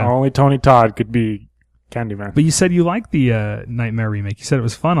 Absolutely, yeah. Only Tony Todd could be Candyman. But you said you liked the Nightmare remake. You said it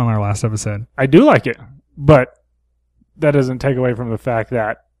was fun on our last episode. I do like it, but that doesn't take away from the fact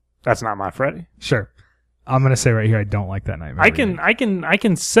that that's not my Freddy. Sure. I'm gonna say right here, I don't like that Nightmare. I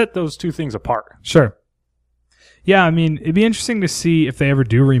can set those two things apart. Sure. Yeah, I mean, it'd be interesting to see if they ever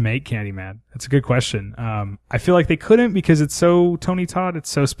do remake Candyman. That's a good question. I feel like they couldn't because it's so Tony Todd.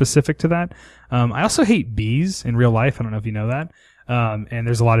 It's so specific to that. I also hate bees in real life. I don't know if you know that. And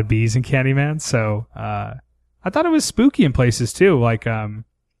there's a lot of bees in Candyman. So I thought it was spooky in places too. Like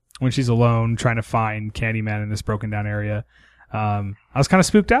when she's alone trying to find Candyman in this broken down area. I was kind of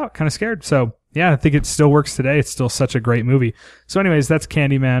spooked out, kind of scared. So yeah, I think it still works today. It's still such a great movie. So anyways, that's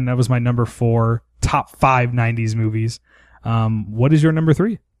Candyman. That was my number 4 top 5 90s movies. What is your number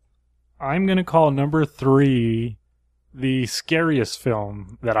 3? I'm going to call number 3 the scariest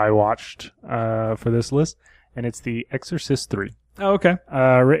film that I watched for this list, and it's The Exorcist 3. Oh, okay.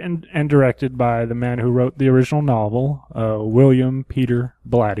 Written and directed by the man who wrote the original novel, William Peter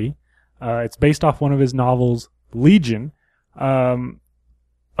Blatty. It's based off one of his novels, Legion.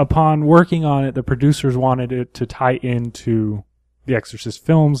 Upon working on it, the producers wanted it to tie into the Exorcist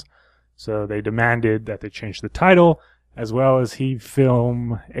films, so they demanded that they change the title, as well as he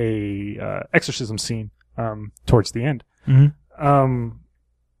film a exorcism scene towards the end. Mm-hmm.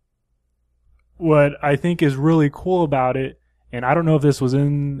 What I think is really cool about it, and I don't know if this was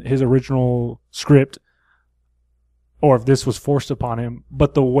in his original script or if this was forced upon him,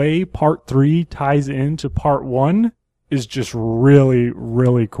 but the way part 3 ties into part 1 is just really,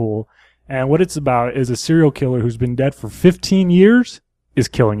 really cool. And what it's about is a serial killer who's been dead for 15 years is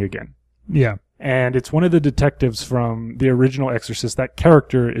killing again. Yeah. And it's one of the detectives from the original Exorcist. That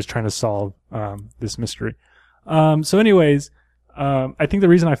character is trying to solve this mystery. So anyways, I think the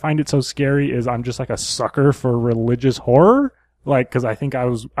reason I find it so scary is I'm just like a sucker for religious horror. Like, cause I think I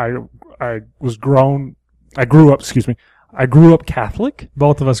grew up Catholic.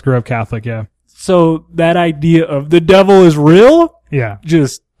 Both of us grew up Catholic, yeah. So that idea of the devil is real, yeah,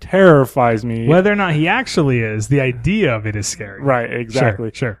 just terrifies me. Whether or not he actually is, the idea of it is scary. Right, exactly.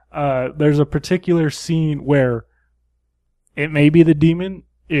 Sure. There's a particular scene where it may be the demon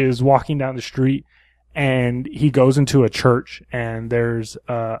is walking down the street and he goes into a church and there's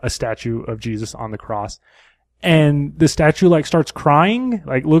a statue of Jesus on the cross. And the statue like starts crying,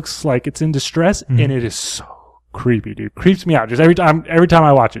 like looks like it's in distress, and it is so creepy, dude. Creeps me out. Just every time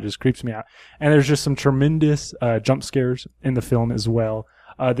I watch it, just creeps me out. And there's just some tremendous jump scares in the film as well.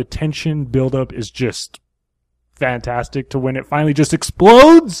 The tension buildup is just fantastic to when it finally just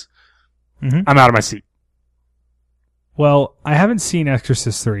explodes. Mm-hmm. I'm out of my seat. Well, I haven't seen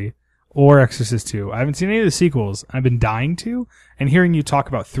Exorcist 3 or Exorcist 2. I haven't seen any of the sequels. I've been dying to, and hearing you talk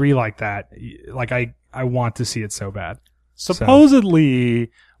about 3 like that, like I want to see it so bad.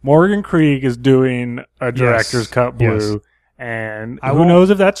 Supposedly, Morgan Creek is doing a director's cut blue, and who knows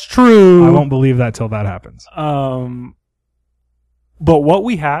if that's true. I won't believe that till that happens. But what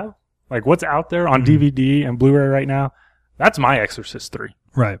we have, like what's out there on DVD and Blu-ray right now, that's my Exorcist 3.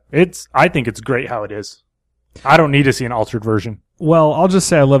 Right. I think it's great how it is. I don't need to see an altered version. Well, I'll just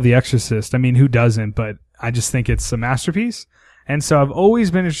say I love The Exorcist. I mean, who doesn't? But I just think it's a masterpiece. And so I've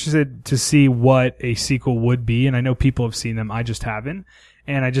always been interested to see what a sequel would be. And I know people have seen them. I just haven't.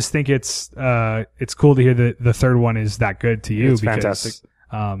 And I just think it's cool to hear that the third one is that good to you. It's because, fantastic.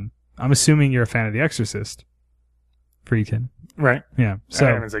 I'm assuming you're a fan of The Exorcist. Friedkin. Right. Yeah. So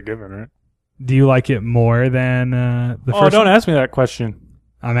I haven't said given, right? Do you like it more than the first? Oh, don't ask me that question.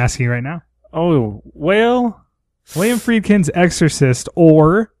 I'm asking you right now. Oh, well, William Friedkin's Exorcist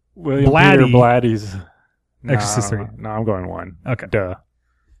or William Blatty. Peter Blatty's Exorcist 3. No, I'm going 1. Okay. Duh.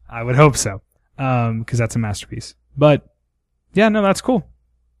 I would hope so. Because that's a masterpiece. But yeah, no, that's cool.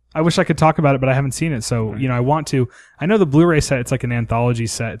 I wish I could talk about it, but I haven't seen it. So, I want to. I know the Blu-ray set, it's like an anthology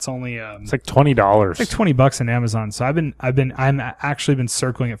set. It's only it's like $20. It's like $20 on Amazon. So I'm actually been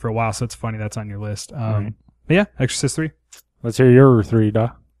circling it for a while, so it's funny that's on your list. But yeah, Exorcist 3. Let's hear your 3,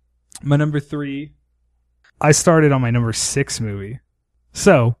 Duh. My number 3, I started on my number 6 movie.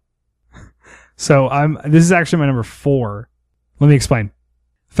 So this is actually my number 4. Let me explain.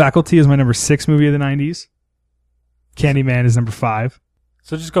 Faculty is my number 6 movie of the 90s. Candyman is number 5.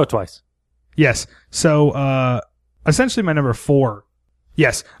 So just go twice. Yes. So, essentially my number 4.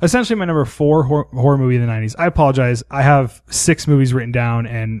 Yes. Essentially my number 4 horror movie in the 90s. I apologize. I have 6 movies written down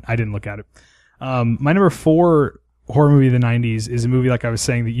and I didn't look at it. My number 4 horror movie of the 90s is a movie, like I was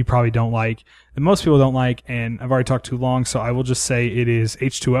saying, that you probably don't like, that most people don't like, and I've already talked too long, so I will just say it is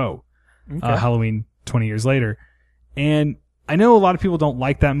H2O, Halloween 20 years later. And I know a lot of people don't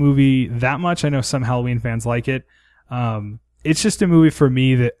like that movie that much. I know some Halloween fans like it. It's just a movie for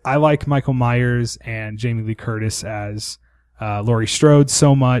me that I like Michael Myers and Jamie Lee Curtis as Laurie Strode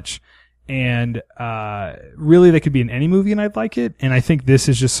so much. And really, they could be in any movie and I'd like it. And I think this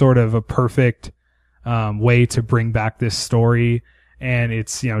is just sort of a perfect way to bring back this story. And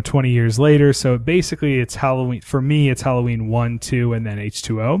it's, 20 years later. So basically, it's Halloween. For me, it's Halloween 1, 2, and then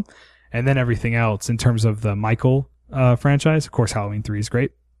H2O. And then everything else in terms of the Michael franchise. Of course, Halloween 3 is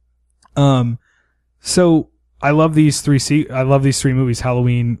great. So I love these three movies.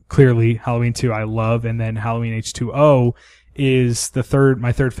 Halloween, clearly. Halloween 2, I love. And then Halloween H2O is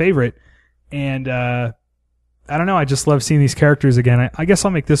my third favorite. And I don't know. I just love seeing these characters again. I guess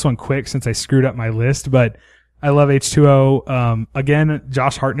I'll make this one quick since I screwed up my list, but I love H2O. Again,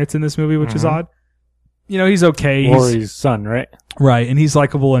 Josh Hartnett's in this movie, which is odd. He's okay. Laurie's son, right? Right. And he's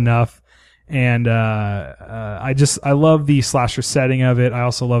likable enough. And I love the slasher setting of it. I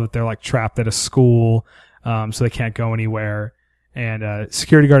also love that they're like trapped at a school, so they can't go anywhere. And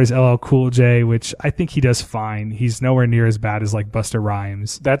security guard is LL Cool J, which I think he does fine. He's nowhere near as bad as like Busta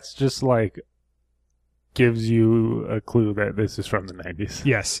Rhymes. That's just like gives you a clue that this is from the 90s.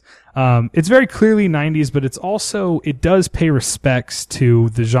 Yes. It's very clearly 90s, but it does pay respects to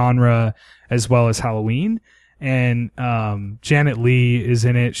the genre as well as Halloween. And Janet Leigh is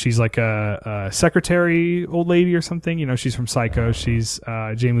in it. She's like a secretary old lady or something. She's from Psycho. She's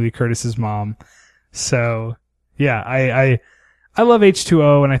Jamie Lee Curtis's mom. So yeah, I love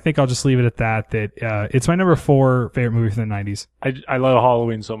H2O, and I think I'll just leave it at that. That it's my number 4 favorite movie from the 90s. I love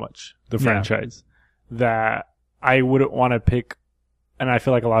Halloween so much, the franchise, that I wouldn't want to pick, and I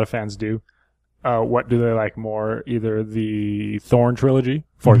feel like a lot of fans do. What do they like more? Either the Thorn trilogy,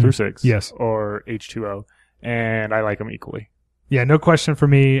 4 through 6, yes, or H2O, and I like them equally. Yeah, no question for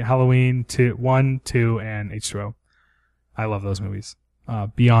me. Halloween 1, 2, and H2O. I love those movies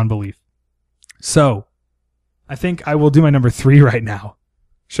beyond belief. So I think I will do my number 3 right now.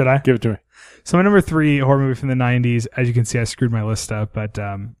 Should I? Give it to me. So my number 3 horror movie from the 90s. As you can see, I screwed my list up, but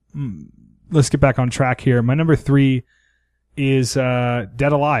let's get back on track here. My number 3 is Dead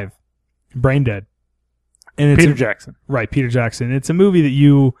Alive, Brain Dead. And it's Peter Jackson. Right, Peter Jackson. It's a movie that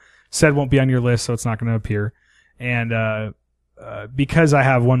you said won't be on your list, so it's not going to appear. And because I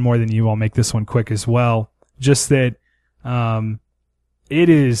have one more than you, I'll make this one quick as well. Just that it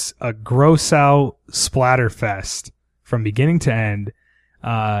is a gross out splatter fest from beginning to end.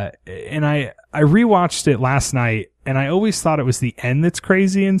 And I rewatched it last night, and I always thought it was the end that's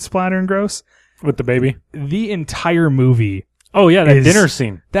crazy and splatter and gross. With the baby? The entire movie. Oh, yeah, that dinner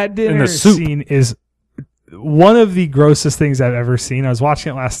scene. That dinner scene is one of the grossest things I've ever seen. I was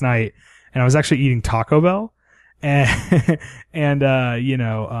watching it last night, and I was actually eating Taco Bell. And I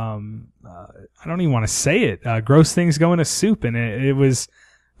don't even want to say it. Gross things go into soup, and it was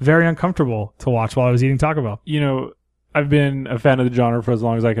very uncomfortable to watch while I was eating Taco Bell. I've been a fan of the genre for as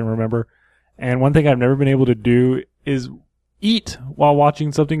long as I can remember, and one thing I've never been able to do is eat while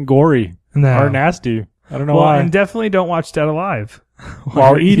watching something gory or nasty. I don't know why. And definitely don't watch Dead Alive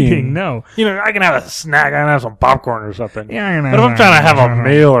while eating. No. I can have a snack. I can have some popcorn or something. Yeah, but if I'm trying to have a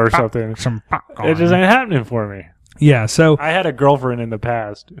meal or something, some popcorn. It just ain't happening for me. Yeah, so I had a girlfriend in the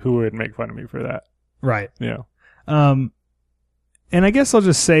past who would make fun of me for that. Right. Yeah. And I guess I'll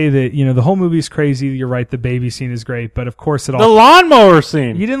just say that, the whole movie's crazy. You're right. The baby scene is great, but of course the lawnmower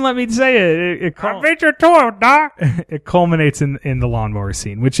scene. You didn't let me say it. I beat your toe, Doc. It culminates in the lawnmower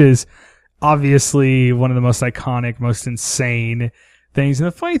scene, which is obviously one of the most iconic, most insane things. And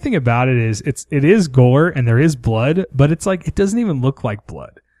the funny thing about it is it is gore and there is blood, but it's like, it doesn't even look like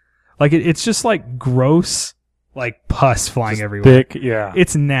blood. Like it's just like gross, like pus flying just everywhere. Thick, yeah.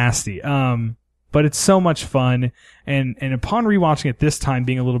 It's nasty. But it's so much fun. And upon rewatching it this time,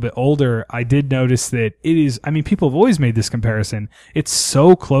 being a little bit older, I did notice that it is, people have always made this comparison. It's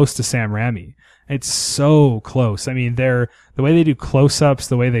so close to Sam Raimi. It's so close. The way they do close-ups,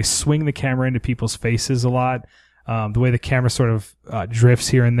 the way they swing the camera into people's faces a lot, the way the camera sort of drifts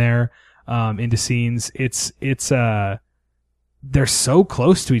here and there into scenes. They're so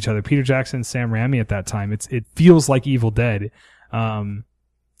close to each other. Peter Jackson and Sam Raimi at that time. It feels like Evil Dead.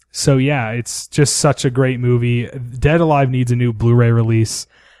 So yeah, it's just such a great movie. Dead Alive needs a new Blu-ray release.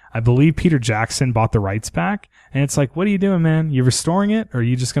 I believe Peter Jackson bought the rights back, and it's like, what are you doing, man? You restoring it, or are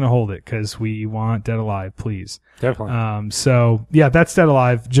you just going to hold it? Because we want Dead Alive, please. Definitely. So yeah, that's Dead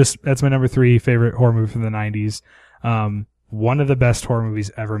Alive. That's my number 3 favorite horror movie from the 90s. One of the best horror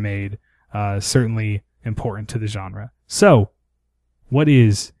movies ever made. Certainly important to the genre. So, what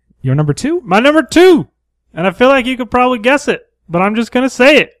is your number 2? My number 2! And I feel like you could probably guess it, but I'm just going to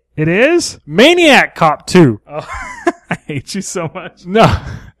say it. It is? Maniac Cop 2. Oh, I hate you so much. No.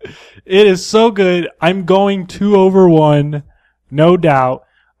 It is so good. I'm going 2 over 1, no doubt.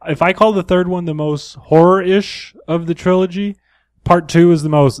 If I call the third one the most horror-ish of the trilogy, part 2 is the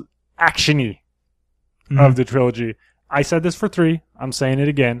most action-y of the trilogy. I said this for 3. I'm saying it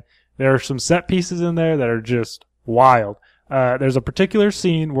again. There are some set pieces in there that are just wild. There's a particular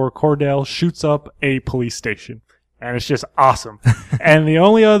scene where Cordell shoots up a police station, and it's just awesome. And the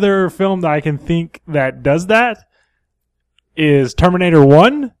only other film that I can think that does that is Terminator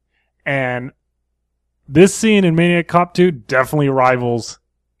 1, and this scene in Maniac Cop 2 definitely rivals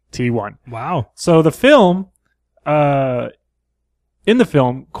T1. Wow. So the film, in the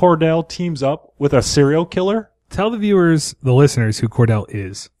film, Cordell teams up with a serial killer. Tell the viewers, the listeners, who Cordell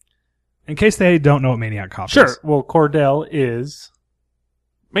is. In case they don't know what Maniac Cop is. Sure. Well, Cordell is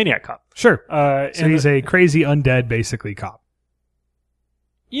Maniac Cop. Sure. So he's a crazy undead, basically, cop.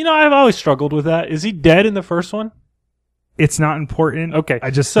 You know, I've always struggled with that. Is he dead in the first one? It's not important. Okay.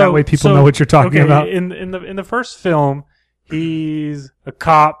 That way people know what you're talking about. In the first film, he's a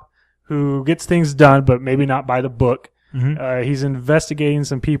cop who gets things done, but maybe not by the book. Mm-hmm. He's investigating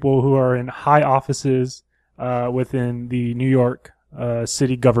some people who are in high offices within the New York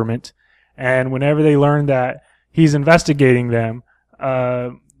city government. And whenever they learn that he's investigating them,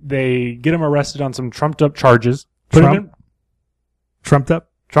 they get him arrested on some trumped up charges. Trumped up?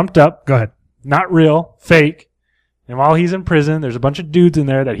 Trumped up. Go ahead. Not real. Fake. And while he's in prison, there's a bunch of dudes in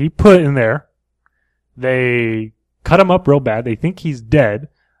there that he put in there. They cut him up real bad. They think he's dead.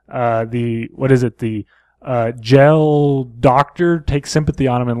 The jail doctor takes sympathy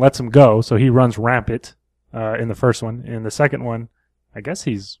on him and lets him go. So he runs rampant, in the first one. In the second one, I guess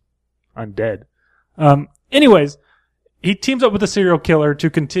he's undead. Anyways, he teams up with a serial killer to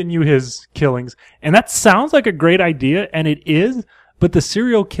continue his killings. And that sounds like a great idea, and it is, but the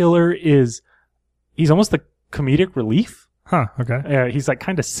serial killer he's almost the comedic relief. Huh, okay. He's like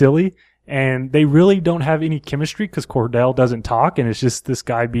kind of silly, and they really don't have any chemistry because Cordell doesn't talk, and it's just this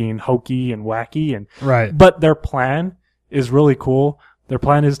guy being hokey and wacky. And right. But their plan is really cool. Their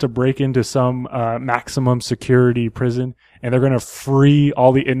plan is to break into some maximum security prison, and they're going to free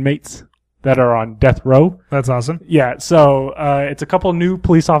all the inmates that are on death row. That's awesome. Yeah, so it's a couple new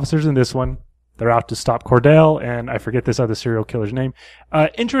police officers in this one. They're out to stop Cordell, and I forget this other serial killer's name.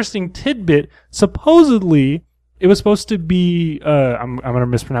 Interesting tidbit, supposedly it was supposed to be, I'm going to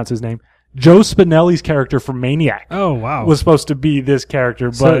mispronounce his name, Joe Spinelli's character from Maniac. Oh, wow. Was supposed to be this character.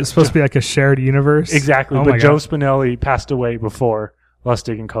 But so it's supposed to be like a shared universe? Exactly, oh but Joe Spinelli passed away before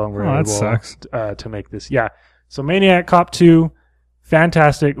Lustig and Cohen were able sucks. To make this. Yeah, so Maniac Cop 2,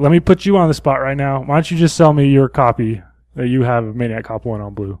 fantastic. Let me put you on the spot right now. Why don't you just sell me your copy that you have of Maniac Cop 1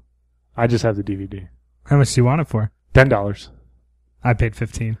 on Blue? I just have the DVD. How much do you want it for? $10. I paid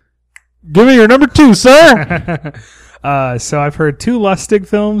 $15. Give me your number 2, sir. So I've heard 2 Lustig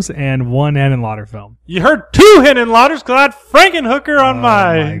films and 1 Henenlotter film. You heard 2 Henenlotters because I had Frankenhooker on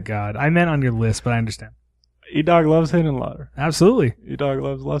my... Oh my God. I meant on your list, but I understand. E-Dog loves Henenlotter. Absolutely. E-Dog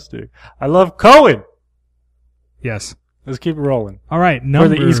loves Lustig. I love Cohen. Yes. Let's keep it rolling. All right. For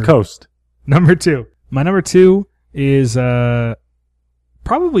the East Coast. Number 2. My number 2 is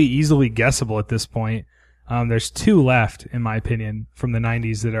probably easily guessable at this point. There's 2 left, in my opinion, from the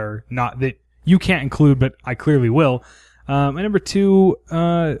 90s that are not, that you can't include, but I clearly will. My number 2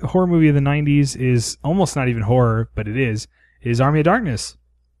 horror movie of the 90s is almost not even horror, but it is Army of Darkness.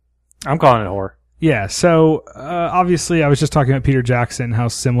 I'm calling it horror. Yeah, so obviously I was just talking about Peter Jackson, how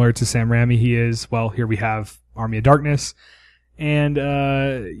similar to Sam Raimi he is. Well, here we have Army of Darkness. And,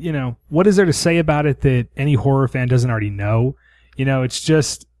 what is there to say about it that any horror fan doesn't already know? It's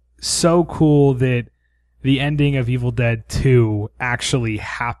just so cool that the ending of Evil Dead 2 actually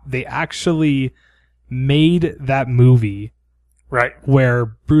they actually made that movie, right, where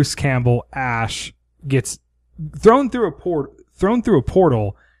Bruce Campbell, Ash, gets thrown through a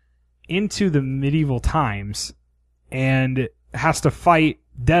portal into the medieval times and has to fight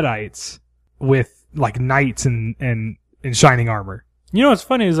Deadites with like knights and shining armor. You know what's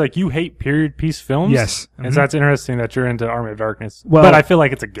funny is like you hate period piece films. Yes. Mm-hmm. And so that's interesting that you're into Army of Darkness. Well, but I feel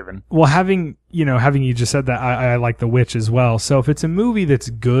like it's a given. Well, having you just said that, I like The Witch as well. So if it's a movie that's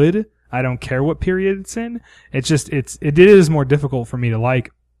good, I don't care what period it's in. It's just, it is more difficult for me to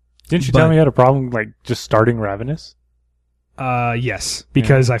like. Didn't you But- tell me you had a problem like just starting Ravenous? Yes,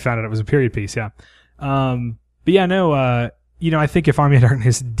 because I found out it was a period piece. Yeah. But yeah, no. I think if Army of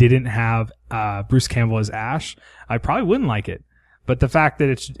Darkness didn't have Bruce Campbell as Ash, I probably wouldn't like it. But the fact that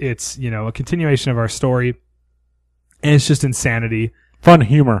it's a continuation of our story, and it's just insanity, Fun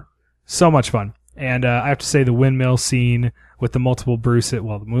humor. so much fun. And I have to say the windmill scene with the multiple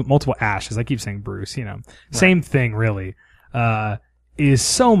multiple Ashes. I keep saying Bruce. Same thing really. Is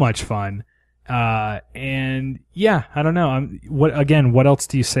so much fun. And yeah, I don't know. What else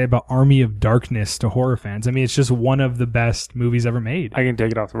do you say about Army of Darkness to horror fans? I mean, it's just one of the best movies ever made. I can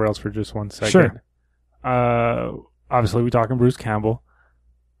take it off the rails for just 1 second. Sure. Obviously, we're talking Bruce Campbell.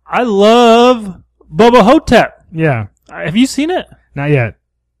 I love Bubba Hotep. Yeah. Have you seen it? Not yet.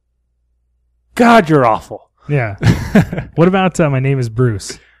 God, you're awful. Yeah. What about My Name is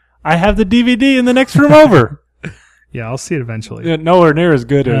Bruce? I have the DVD in the next room over. Yeah, I'll see it eventually. Yeah, nowhere near as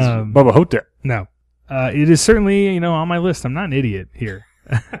good as Bubba Hotep. No. It is certainly, on my list. I'm not an idiot here.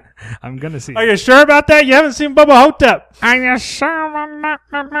 I'm going to see Are you sure about that? You haven't seen Bubba Hotep? Are you sure?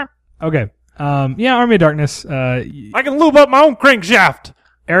 Okay. Yeah, Army of Darkness. I can lube up my own crankshaft.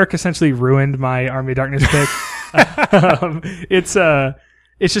 Eric essentially ruined my Army of Darkness pick.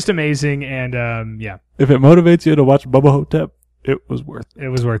 It's just amazing, and yeah, If it motivates you to watch Bubba Hotep, it was worth it. it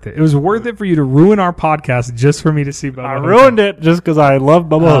was worth it. It was worth it for you to ruin our podcast just for me to see Bubba. I Hotep. ruined it just because I love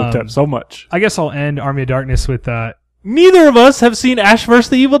Bubba Hotep so much. I guess I'll end Army of Darkness with Neither of us have seen Ash vs.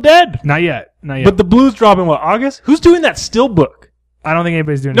 the Evil Dead. not yet. But the Blues drop in what, August? Who's doing that still book? I don't think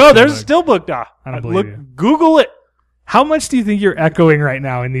anybody's doing. No, a there's a steelbook. still book. I don't believe you. Google it. How much do you think you're echoing right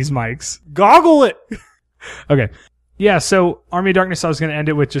now in these mics? Goggle it. Okay. Yeah, so Army of Darkness, I was going to end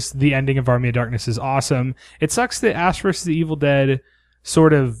it with just the ending of Army of Darkness is awesome. It sucks that Ash vs. the Evil Dead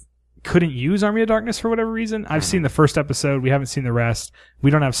sort of couldn't use Army of Darkness for whatever reason. I've seen the first episode. We haven't seen the rest. We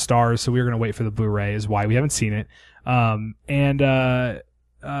don't have stars, so we were going to wait for the Blu-ray is why we haven't seen it.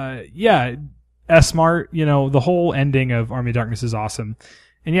 Yeah, S-Mart, the whole ending of Army of Darkness is awesome.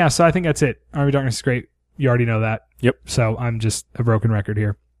 And yeah, so I think that's it. Army of Darkness is great. You already know that. Yep. So I'm just a broken record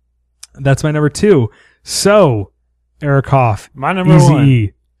here. That's my number 2. So, Eric Hoff, My number Easy one.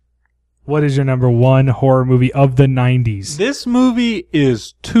 E. What is your number 1 horror movie of the 90s? This movie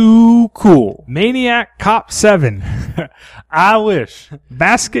is too cool. Maniac Cop 7. I wish.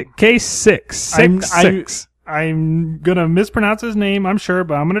 Basket Case 6. 6. I'm going to mispronounce his name, I'm sure,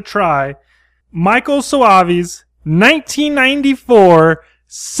 but I'm going to try. Michael Suave's 1994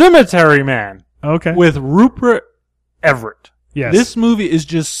 Cemetery Man Okay. with Rupert Everett. Yes. This movie is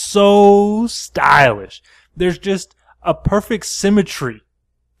just so stylish. There's just a perfect symmetry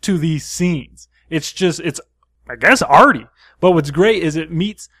to these scenes. It's I guess, arty. But what's great is it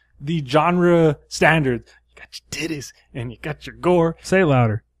meets the genre standards. You got your titties and you got your gore. Say it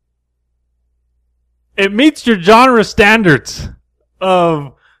louder. It meets your genre standards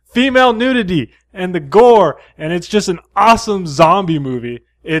of female nudity and the gore, and it's just an awesome zombie movie.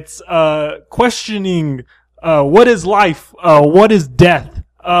 It's questioning what is life, what is death,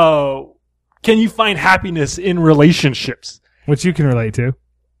 can you find happiness in relationships? Which you can relate to.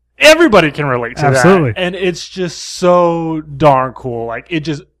 Everybody can relate to Absolutely. that. And it's just so darn cool. Like, it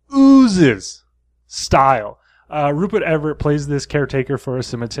just oozes style. Rupert Everett plays this caretaker for a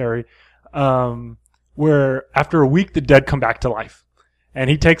cemetery, where after a week, the dead come back to life. And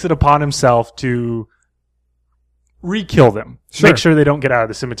he takes it upon himself to re-kill them. Sure. Make sure they don't get out of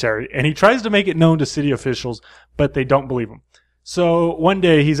the cemetery. And he tries to make it known to city officials, but they don't believe him. So one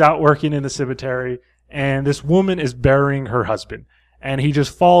day he's out working in the cemetery, and this woman is burying her husband. And he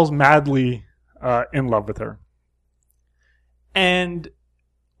just falls madly in love with her. And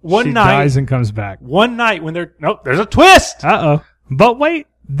She dies and comes back. one night when there's a twist. Uh-oh. But wait,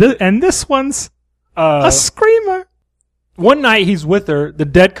 and this one's a screamer. One night he's with her, the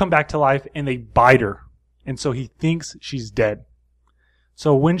dead come back to life, and they bite her. And so he thinks she's dead.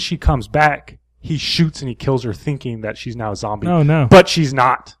 So when she comes back, he shoots and he kills her thinking that she's now a zombie. Oh, no. But she's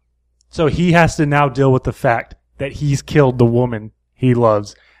not. So he has to now deal with the fact that he's killed the woman he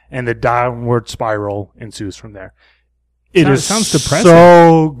loves, and the downward spiral ensues from there. It Sounds depressing.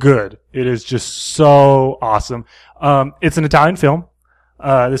 so good. It is just so awesome. It's an Italian film.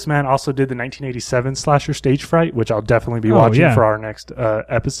 This man also did the 1987 slasher Stage Fright, which I'll definitely be watching yeah. for our next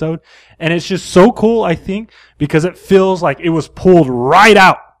episode. And it's just so cool, I think, because it feels like it was pulled right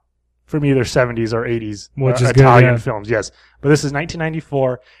out from either 70s or 80s Which is good, Italian yeah. films. Yes. But this is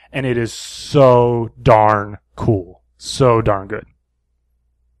 1994, and it is so darn cool. So darn good.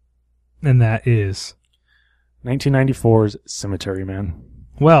 And that is... 1994's Cemetery Man.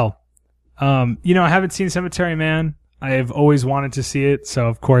 Well, I haven't seen Cemetery Man. I have always wanted to see it, so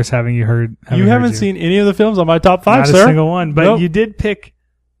of course, having You heard haven't seen any of the films on my top 5, not sir. a single one, but Nope. you did pick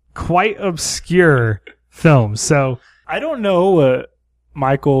quite obscure films. So I don't know what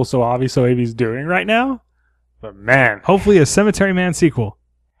Michael Soavi's doing right now, but man, hopefully, a Cemetery Man sequel.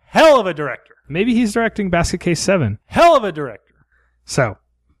 hell of a director. Maybe he's directing Basket Case 7. Hell of a director. So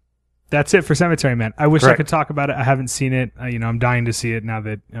that's it for Cemetery Man. I wish I Correct. could talk about it. I haven't seen it. I'm dying to see it now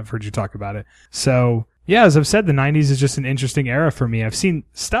that I've heard you talk about it. So yeah, as I've said, the 90s is just an interesting era for me. I've seen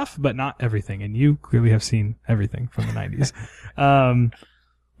stuff, but not everything. And you clearly have seen everything from the 90s.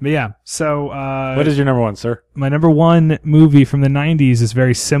 But yeah, so What is your number one, sir? my number one movie from the 90s is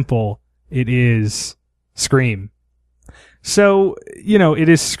very simple. It is Scream. So, it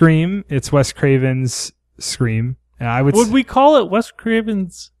is Scream. It's Wes Craven's Scream. Would we call it Wes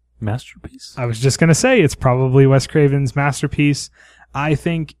Craven's masterpiece? I was just going to say it's probably Wes Craven's masterpiece. I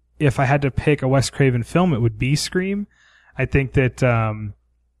think if I had to pick a Wes Craven film, it would be Scream. I think that,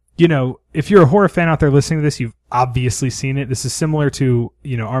 if you're a horror fan out there listening to this, you've obviously seen it. This is similar to,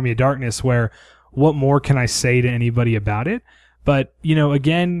 Army of Darkness, where what more can I say to anybody about it? But,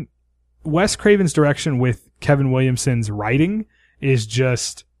 again, Wes Craven's direction with Kevin Williamson's writing is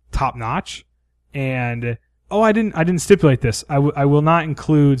just top notch. And I didn't stipulate this. I will not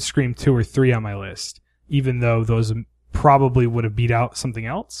include Scream 2 or 3 on my list, even though those probably would have beat out something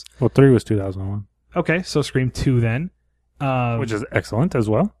else. Well, 3 was 2001. Okay, so Scream 2 then. Which is excellent as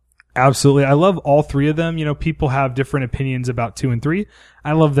well. Absolutely. I love all three of them. People have different opinions about 2 and 3.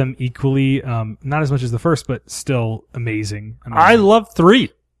 I love them equally. Not as much as the first, but still amazing. I love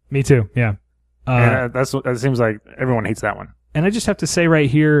 3. Me too. Yeah. And that seems like everyone hates that one. And I just have to say right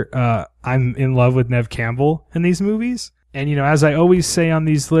here, I'm in love with Nev Campbell in these movies. And, as I always say on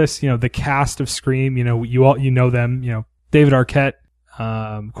these lists, the cast of Scream, you know them, David Arquette,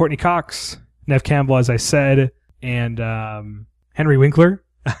 Courtney Cox, Nev Campbell, as I said, and Henry Winkler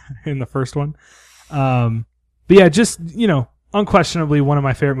in the first one. But yeah, just, unquestionably one of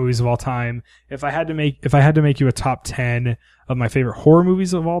my favorite movies of all time. If I had to make you a top 10 of my favorite horror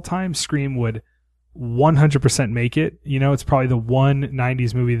movies of all time, Scream would 100% make it. It's probably the one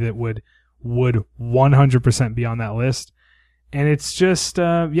 90s movie that would 100% be on that list. And it's just,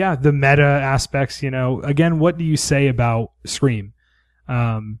 the meta aspects, again, what do you say about Scream?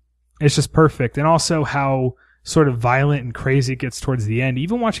 It's just perfect. And also how sort of violent and crazy it gets towards the end.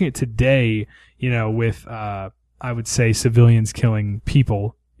 Even watching it today, with, I would say civilians killing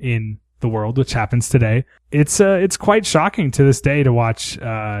people in the world, which happens today. It's quite shocking to this day to watch,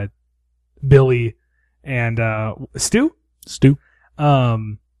 Billy and Stu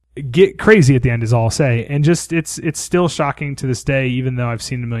get crazy at the end is all I'll say. And just it's still shocking to this day, even though I've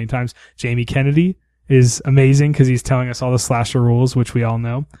seen it a million times. Jamie Kennedy is amazing because he's telling us all the slasher rules, which we all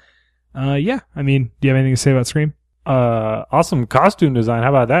know. Do you have anything to say about Scream? Awesome costume design. How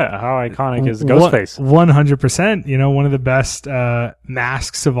about that? How iconic is Ghostface? 100%. One of the best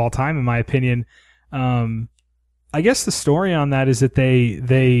masks of all time, in my opinion. I guess the story on that is that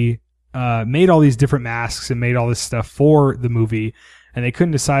they made all these different masks and made all this stuff for the movie, and they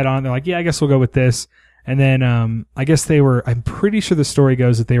couldn't decide on it. They're like, yeah, I guess we'll go with this. And then I guess I'm pretty sure the story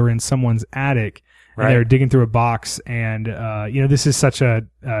goes that they were in someone's attic, and they were digging through a box, and this is such a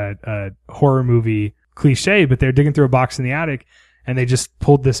horror movie cliche, but they're digging through a box in the attic, and they just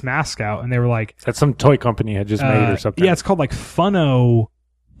pulled this mask out, and they were like, that some toy company had just made or something. Yeah, it's called like Funno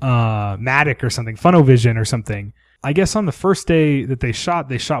Matic or something, Funnovision or something. I guess on the first day that they shot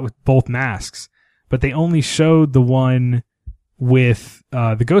with both masks, but they only showed the one with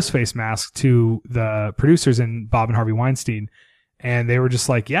the Ghostface mask to the producers and Bob and Harvey Weinstein. And they were just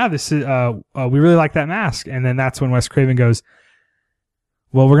like, yeah, this is, we really like that mask. And then that's when Wes Craven goes,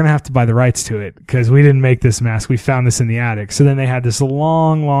 well, we're going to have to buy the rights to it because we didn't make this mask. We found this in the attic. So then they had this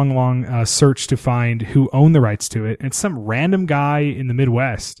long search to find who owned the rights to it. And it's some random guy in the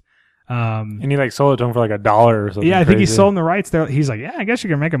Midwest. And he sold it to him for $1 or something. Yeah, I think he crazy. sold him the rights there. He's like, yeah, I guess you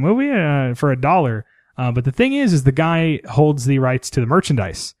can make a movie for $1. But the thing is the guy holds the rights to the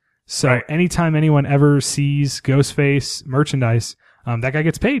merchandise. So anytime anyone ever sees Ghostface merchandise, that guy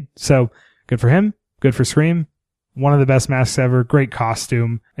gets paid. So good for him. Good for Scream. One of the best masks ever. Great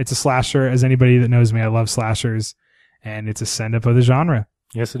costume. It's a slasher. As anybody that knows me, I love slashers. And it's a send-up of the genre.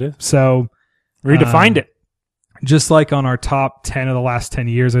 Yes, it is. So redefined it. Just like on our top 10 of the last 10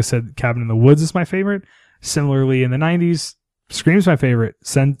 years, I said Cabin in the Woods is my favorite. Similarly, in the 90s, Scream's my favorite.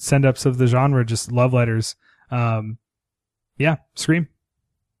 Send-ups of the genre, just love letters. Scream.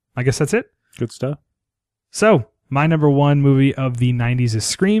 I guess that's it. Good stuff. So, my number one movie of the 90s is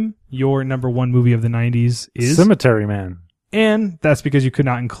Scream. Your number one movie of the 90s is Cemetery Man. And that's because you could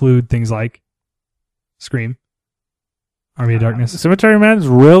not include things like Scream, Army of Darkness. Cemetery Man's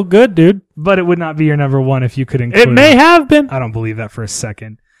real good, dude. But it would not be your number one if you could include... It may have been. I don't believe that for a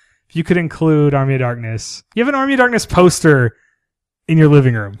second. If you could include Army of Darkness... You have an Army of Darkness poster in your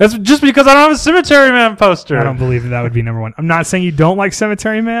living room. That's just because I don't have a Cemetery Man poster. I don't believe that would be number one. I'm not saying you don't like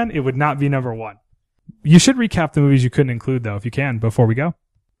Cemetery Man. It would not be number one. You should recap the movies you couldn't include, though, if you can, before we go.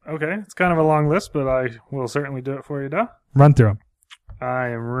 Okay, it's kind of a long list, but I will certainly do it for you, Duh. Run through them. I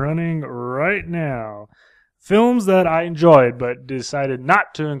am running right now. Films that I enjoyed but decided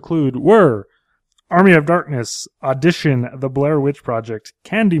not to include were Army of Darkness, Audition, The Blair Witch Project,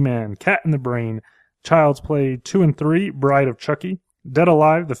 Candyman, Cat in the Brain, Child's Play 2 and 3, Bride of Chucky, Dead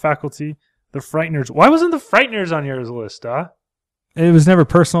Alive, The Faculty, The Frighteners. Why wasn't The Frighteners on yours list, huh? It was never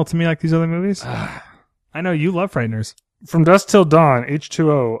personal to me like these other movies. I know you love Frighteners. From Dusk Till Dawn,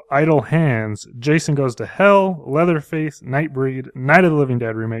 H2O, Idle Hands, Jason Goes to Hell, Leatherface, Nightbreed, Night of the Living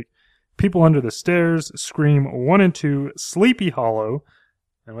Dead remake, People Under the Stairs, Scream 1 and 2, Sleepy Hollow,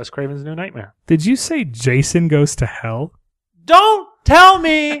 and Wes Craven's New Nightmare. Did you say Jason Goes to Hell? Don't tell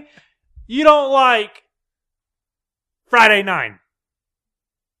me you don't like Friday 9.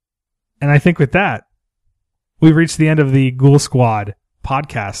 And I think with that, we've reached the end of the Ghoul Squad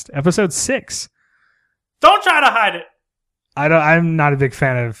podcast, episode 6. Don't try to hide it. I'm not a big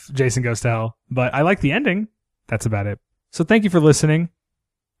fan of Jason Goes to Hell, but I like the ending. That's about it. So thank you for listening.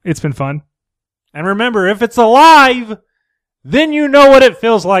 It's been fun. And remember, if it's alive, then you know what it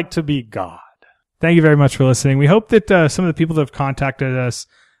feels like to be God. Thank you very much for listening. We hope that some of the people that have contacted us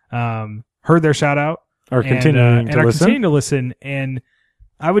heard their shout out. Or continuing to listen. And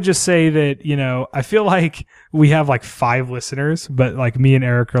I would just say that, I feel like we have like 5 listeners, but like me and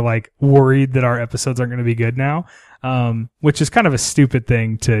Eric are like worried that our episodes aren't going to be good now, which is kind of a stupid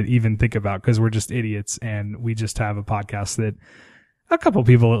thing to even think about because we're just idiots and we just have a podcast that a couple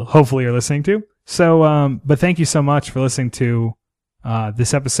people hopefully are listening to. So, but thank you so much for listening to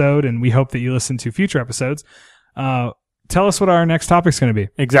this episode, and we hope that you listen to future episodes. Tell us what our next topic is going to be.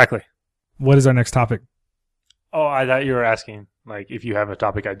 Exactly. What is our next topic? Oh, I thought you were asking, like, if you have a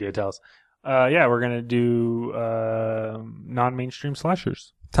topic idea, tell us. Yeah, we're going to do non-mainstream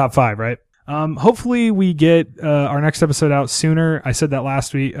slashers. Top 5, right? Hopefully we get our next episode out sooner. I said that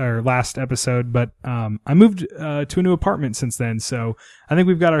last episode, but I moved to a new apartment since then, so I think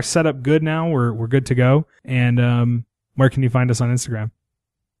we've got our setup good now. We're good to go. And where can you find us on Instagram?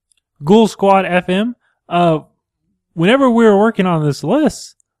 Ghoul Squad FM. Whenever we were working on this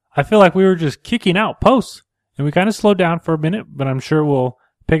list, I feel like we were just kicking out posts. And we kind of slowed down for a minute, but I'm sure we'll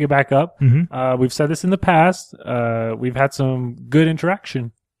pick it back up. Mm-hmm. We've said this in the past. We've had some good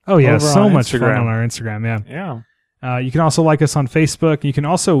interaction. Oh, yeah. So much fun on our Instagram. Yeah. You can also like us on Facebook. You can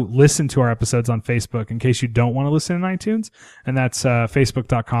also listen to our episodes on Facebook in case you don't want to listen in iTunes. And that's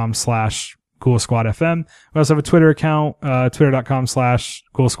facebook.com/GhoulSquadFM. We also have a Twitter account,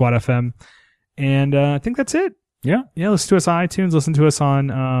 twitter.com/GhoulSquadFM. And I think that's it. Yeah. Yeah, listen to us on iTunes. Listen to us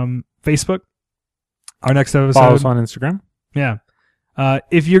on Facebook. Our next episode. Follow us on Instagram. Yeah.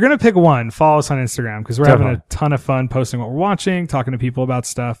 If you're going to pick one, follow us on Instagram because we're having a ton of fun posting what we're watching, talking to people about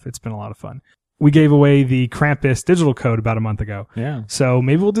stuff. It's been a lot of fun. We gave away the Krampus digital code about a month ago. Yeah. So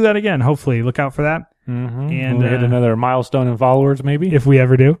maybe we'll do that again. Hopefully. Look out for that. Mm-hmm. And we'll hit another milestone in followers maybe. If we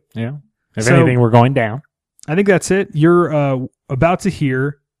ever do. Yeah. If anything, we're going down. I think that's it. You're about to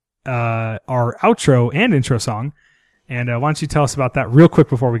hear our outro and intro song. And why don't you tell us about that real quick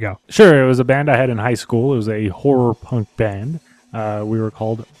before we go? Sure. It was a band I had in high school. It was a horror punk band. We were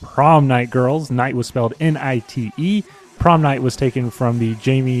called Prom Night Girls. Night was spelled N-I-T-E. Prom Night was taken from the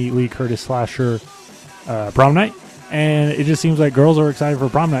Jamie Lee Curtis slasher Prom Night. And it just seems like girls are excited for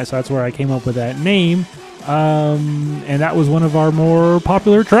prom night, so that's where I came up with that name. And that was one of our more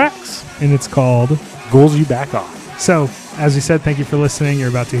popular tracks. And it's called Ghouls You Back Off. So, as we said, thank you for listening. You're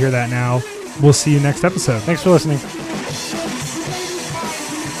about to hear that now. We'll see you next episode. Thanks for listening.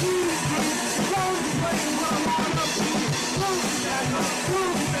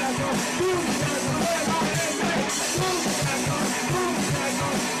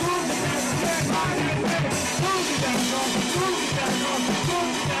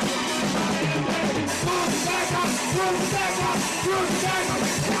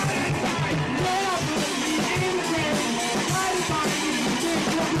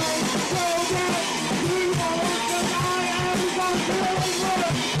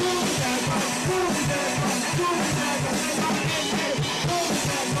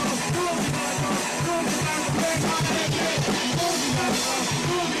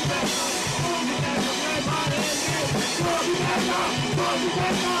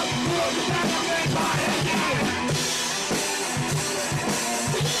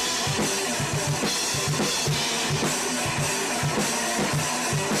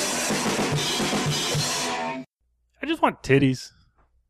 want titties.